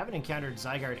I haven't encountered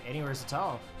Zygarde anywhere at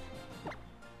all.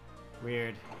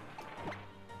 Weird.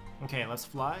 Okay, let's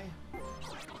fly.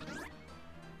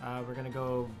 We're gonna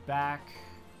go back.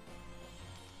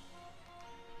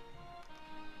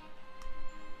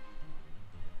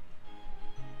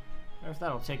 I wonder if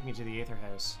that'll take me to the Aether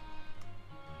House.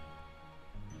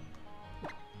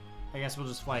 I guess we'll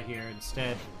just fly here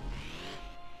instead.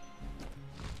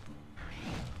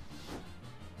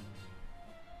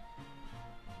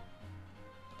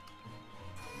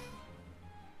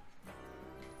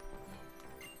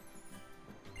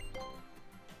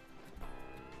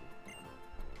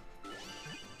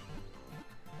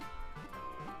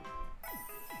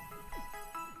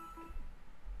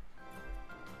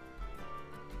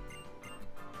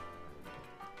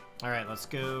 Alright, let's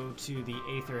go to the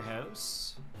Aether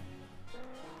House.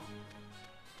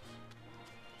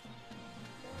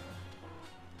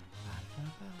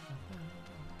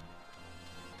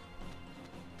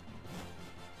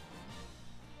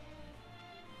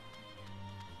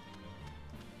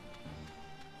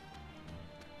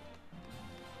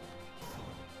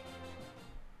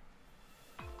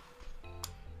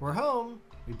 We're home!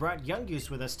 We brought Young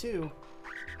Goose with us too.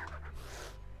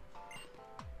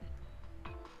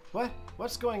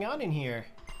 What's going on in here?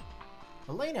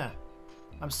 Elena!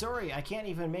 I'm sorry, I can't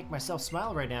even make myself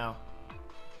smile right now.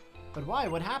 But why?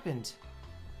 What happened?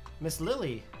 Miss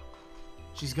Lily.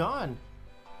 She's gone.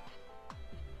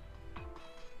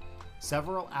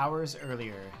 Several hours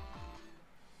earlier.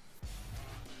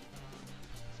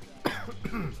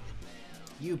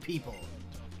 You people.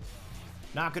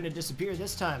 Not gonna disappear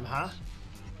this time, huh?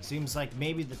 Seems like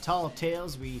maybe the tall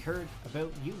tales we heard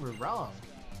about you were wrong.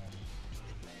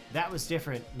 That was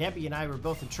different. Nebby and I were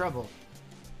both in trouble.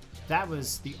 That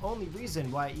was the only reason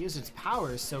why it used its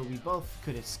powers, so we both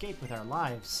could escape with our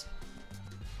lives.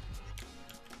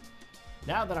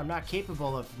 Now that I'm not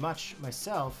capable of much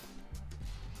myself,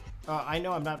 I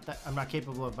know I'm not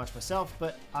capable of much myself,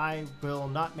 but I will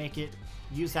not make it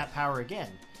use that power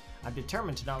again. I'm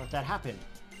determined to not let that happen.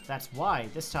 That's why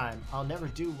this time I'll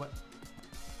do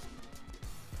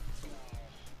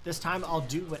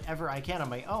whatever I can on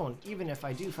my own, even if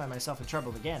I do find myself in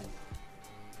trouble again.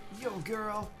 Yo,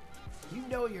 girl. You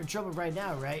know you're in trouble right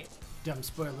now, right? Dumb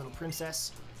spoiled little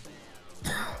princess.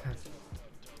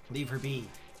 Leave her be.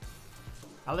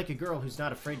 I like a girl who's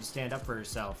not afraid to stand up for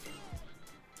herself.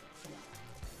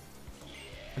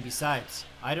 And besides,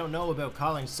 I don't know about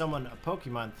calling someone a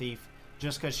Pokemon thief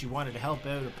just because she wanted to help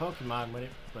out a Pokemon when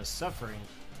it was suffering.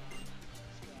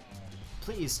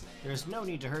 Please, there is no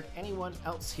need to hurt anyone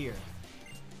else here.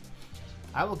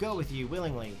 I will go with you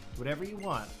willingly, whatever you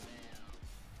want.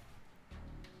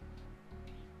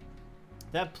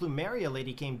 That Plumeria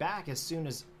lady came back as soon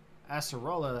as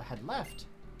Acerola had left.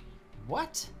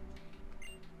 What?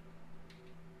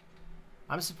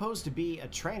 I'm supposed to be a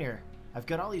trainer. I've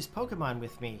got all these Pokemon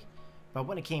with me. But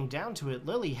when it came down to it,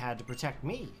 Lily had to protect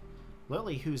me.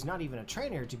 Lily, who's not even a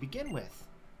trainer to begin with.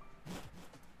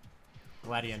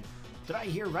 Gladian. Did I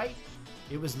hear right?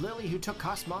 It was Lily who took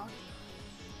Cosmog?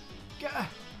 Gah!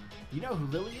 You know who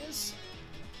Lily is?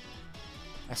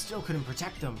 I still couldn't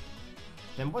protect them.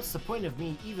 Then what's the point of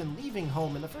me even leaving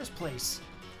home in the first place?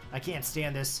 I can't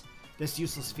stand this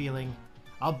useless feeling.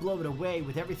 I'll blow it away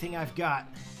with everything I've got.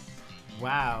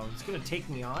 Wow, it's gonna take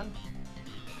me on?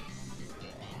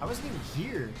 I wasn't even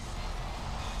here.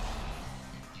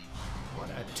 What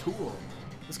a tool.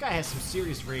 This guy has some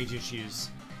serious rage issues.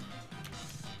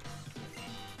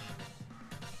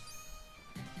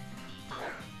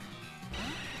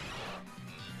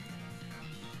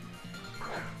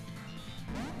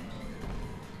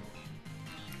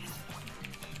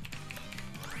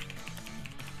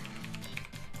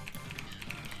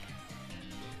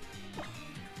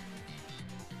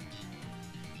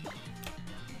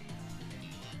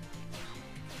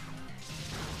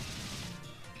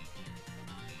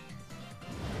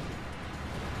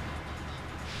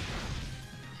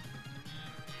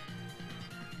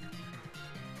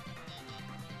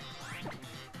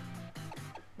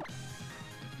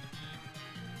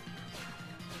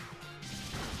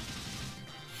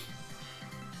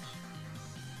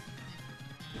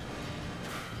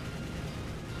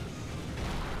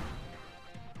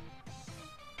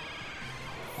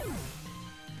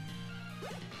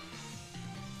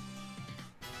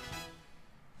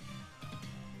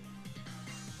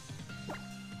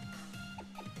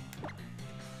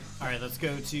 Alright, let's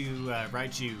go to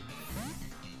Raichu.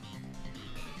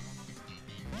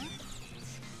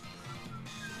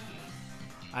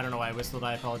 I don't know why I whistled,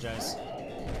 I apologize.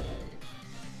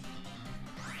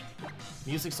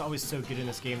 Music's always so good in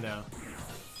this game, though.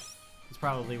 It's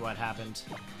probably what happened.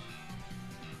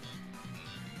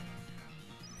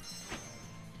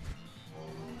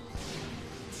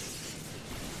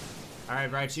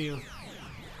 Alright, Raichu.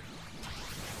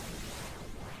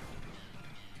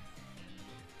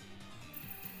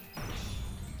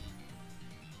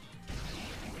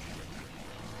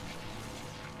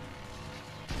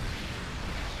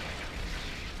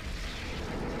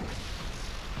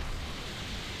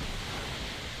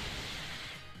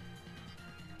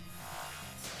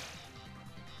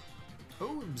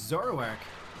 Oh, Zoroark.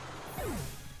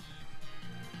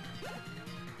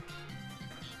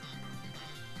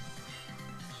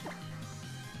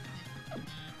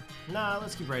 Nah,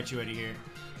 let's keep Raichu out of here.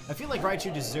 I feel like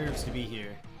Raichu deserves to be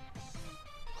here.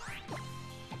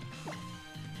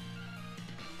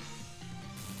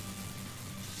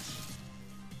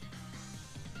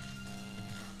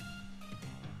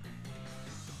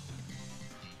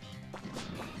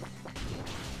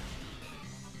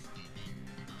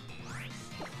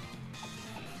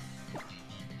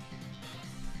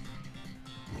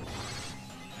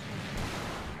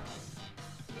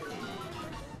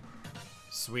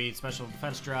 Sweet, special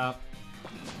defense drop.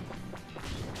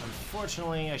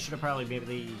 Unfortunately, I should have probably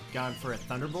maybe gone for a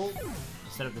Thunderbolt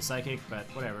instead of the Psychic, but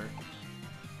whatever.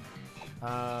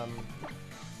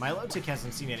 Milotic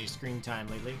hasn't seen any screen time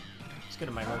lately. Let's go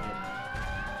to Milotic.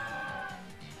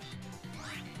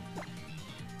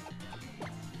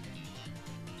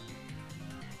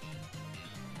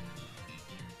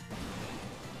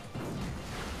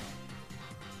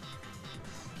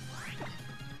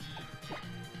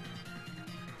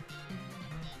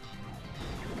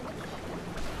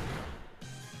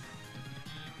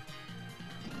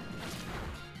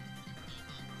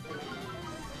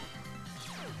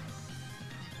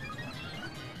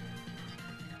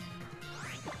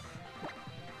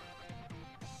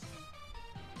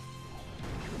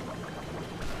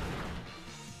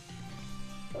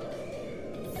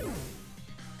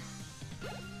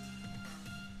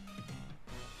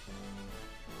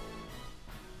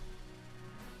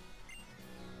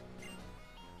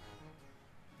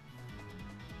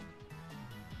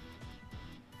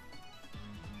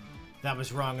 That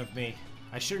was wrong of me.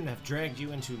 I shouldn't have dragged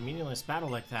you into a meaningless battle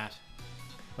like that.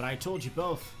 But I told you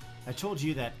both. I told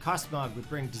you that Cosmog would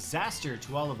bring disaster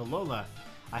to all of Alola.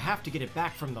 I have to get it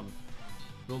back from them.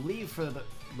 We'll leave from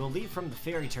the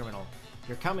ferry terminal.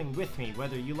 You're coming with me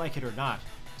whether you like it or not.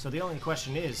 So the only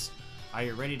question is, are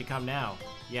you ready to come now?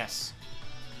 Yes.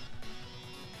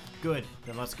 Good,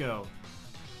 then let's go.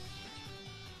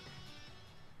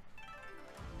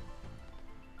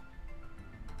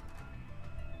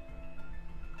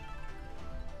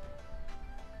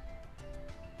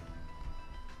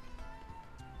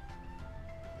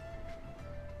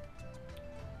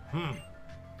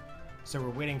 So we're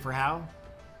waiting for Hal?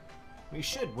 We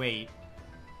should wait.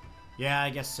 Yeah, I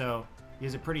guess so.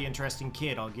 He's a pretty interesting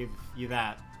kid, I'll give you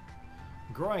that.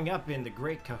 Growing up in the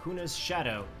great Kahuna's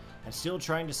shadow, and still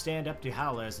trying to stand up to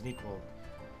Hala as an equal.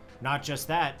 Not just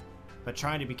that, but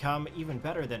trying to become even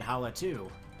better than Hala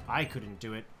too. I couldn't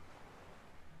do it.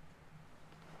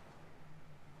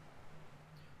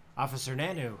 Officer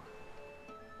Nanu.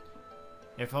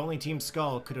 If only Team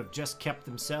Skull could have just kept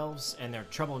themselves and their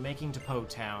troublemaking to Po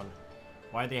Town.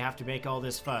 Why'd they have to make all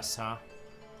this fuss, huh?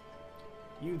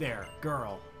 You there,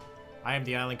 girl. I am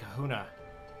the Island Kahuna.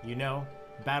 You know,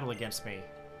 battle against me.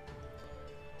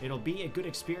 It'll be a good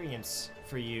experience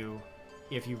for you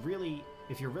if you're really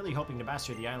hoping to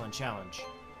master the island challenge.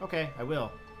 Okay, I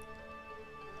will.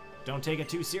 Don't take it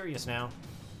too serious now.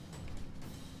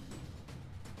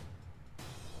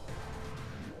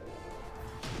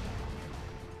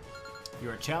 You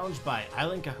are challenged by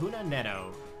Island Kahuna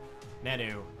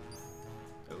Nedu.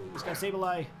 Oh, he's got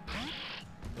Sableye.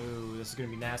 Oh, this is gonna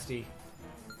be nasty.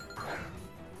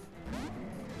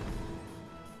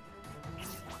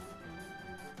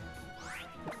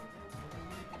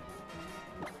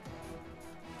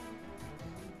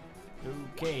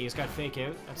 Okay, he's got Fake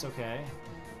Out. That's okay.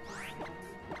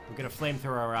 We'll get a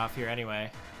flamethrower off here anyway.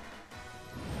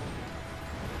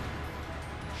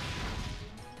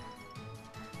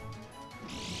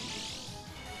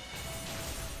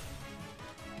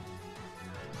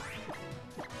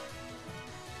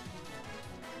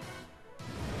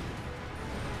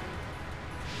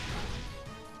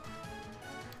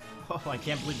 Oh, I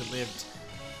can't believe it lived.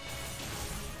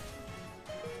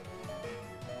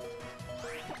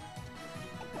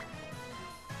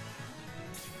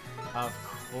 Of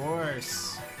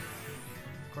course.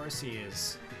 Of course he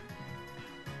is.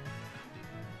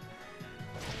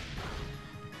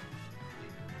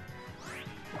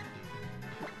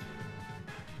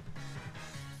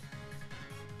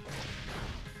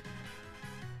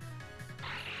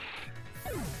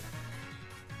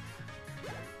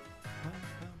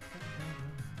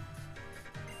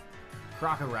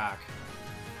 Rock.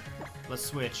 Let's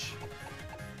switch.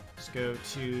 Let's go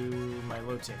to my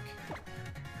low tick.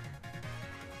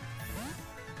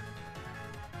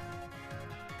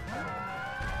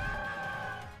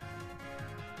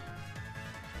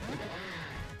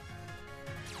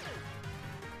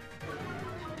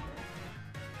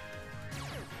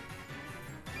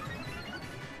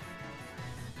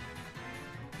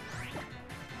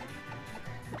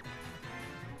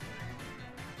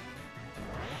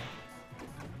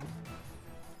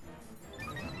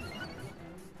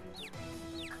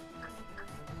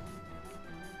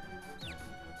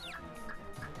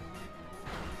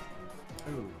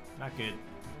 Ooh, not good.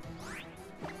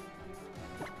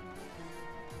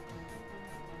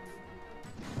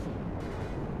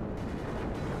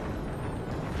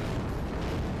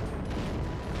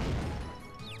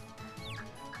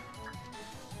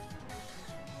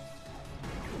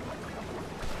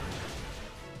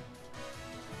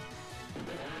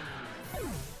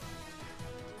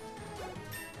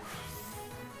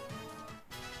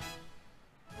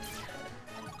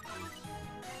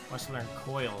 Wants to learn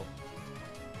Coil.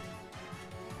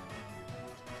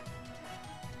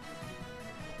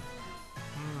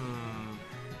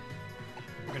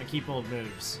 We're gonna keep old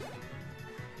moves.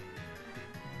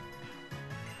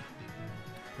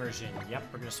 Persian, yep,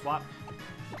 we're gonna swap.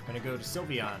 We're gonna go to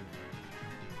Sylveon.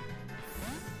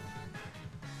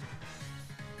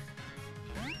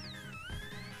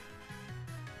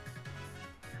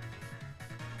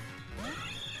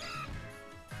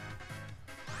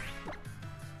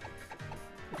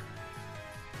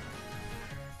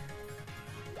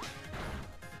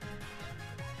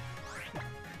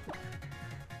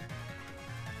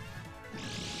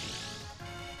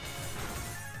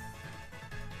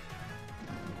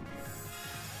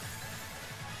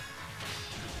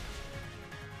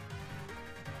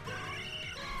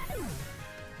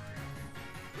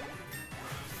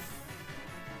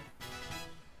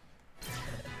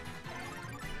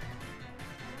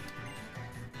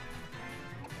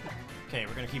 Okay,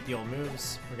 we're gonna keep the old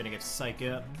moves. We're gonna get Psych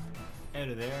Up out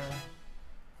of there.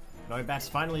 Noibat's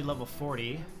finally level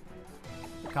 40.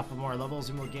 A couple more levels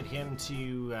and we'll get him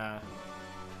to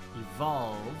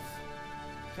evolve.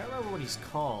 Can't remember what he's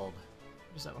called.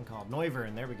 What is that one called?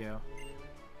 Noivern, there we go.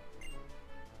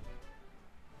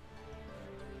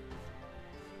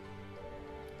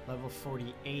 Level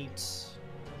 48.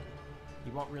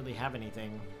 He won't really have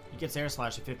anything. He gets Air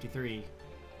Slash at 53.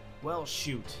 Well,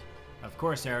 shoot. Of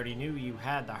course, I already knew you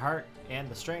had the heart and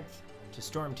the strength to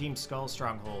storm Team Skull's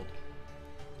stronghold.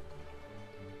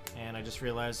 And I just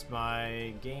realized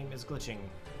my game is glitching.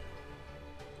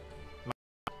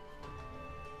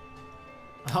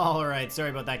 Alright,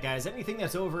 sorry about that, guys. Anything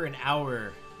that's over an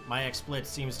hour, my XSplit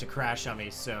seems to crash on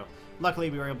me, so luckily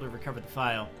we were able to recover the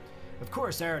file. Of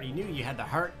course, I already knew you had the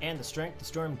heart and the strength to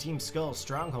storm Team Skull's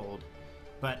stronghold,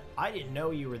 but I didn't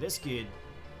know you were this good.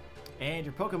 And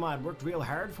your Pokemon worked real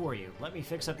hard for you. Let me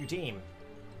fix up your team.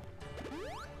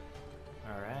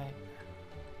 Alright.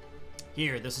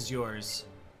 Here, this is yours.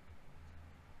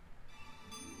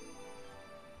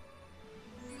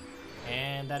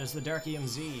 And that is the Darkium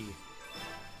Z.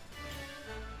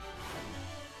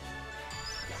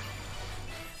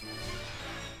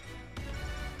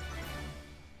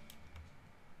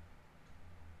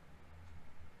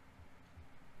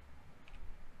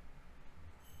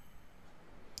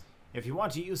 If you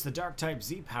want to use the dark type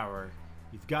Z power,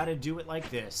 you've got to do it like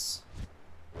this.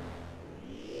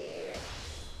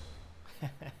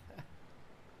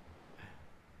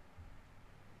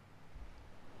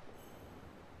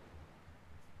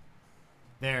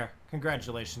 There,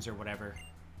 congratulations or whatever.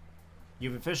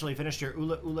 You've officially finished your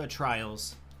Ula Ula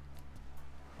trials.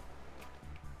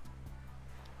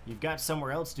 You've got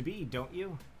somewhere else to be, don't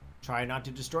you? Try not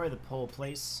to destroy the whole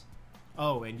place.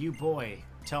 Oh, and you boy,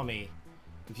 tell me,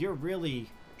 if you're really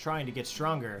trying to get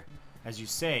stronger, as you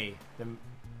say, then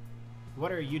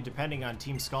what are you depending on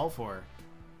Team Skull for?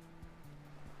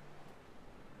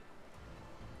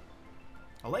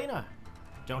 Elena,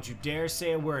 don't you dare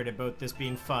say a word about this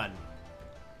being fun.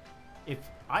 If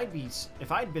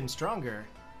I'd been stronger,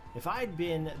 if I'd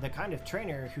been the kind of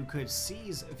trainer who could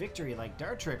seize victory like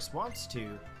Dartrix wants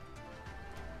to,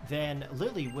 then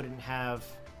Lily wouldn't have.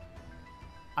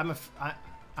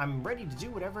 I'm ready to do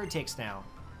whatever it takes now.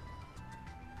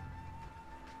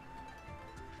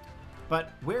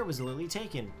 But where was Lily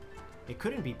taken? It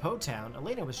couldn't be Po Town.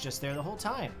 Elena was just there the whole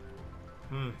time.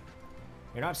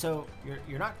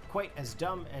 You're not quite as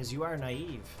dumb as you are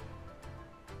naive.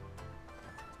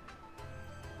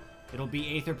 It'll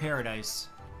be Aether Paradise.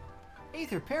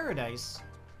 Aether Paradise?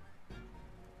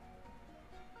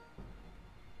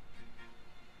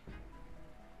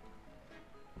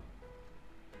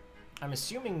 I'm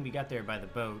assuming we got there by the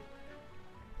boat.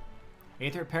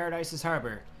 Aether Paradise's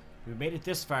harbor. We made it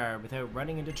this far without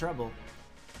running into trouble.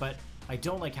 But I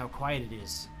don't like how quiet it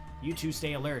is. You two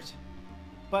stay alert.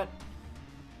 But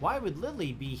why would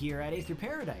Lily be here at Aether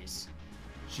Paradise?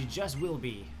 She just will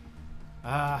be.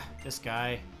 This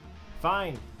guy.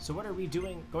 Fine, so what are we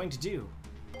going to do?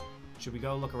 Should we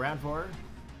go look around for her?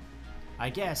 I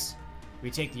guess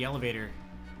we take the elevator.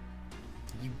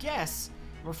 You guess?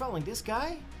 We're following this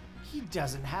guy? He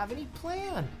doesn't have any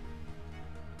plan.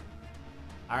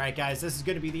 Alright guys, this is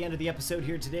going to be the end of the episode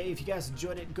here today. If you guys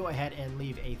enjoyed it, go ahead and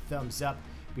leave a thumbs up.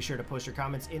 Be sure to post your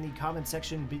comments in the comment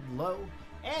section below.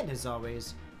 And as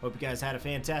always, hope you guys had a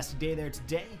fantastic day there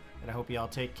today, and I hope you all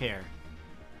take care.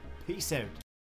 Peace out.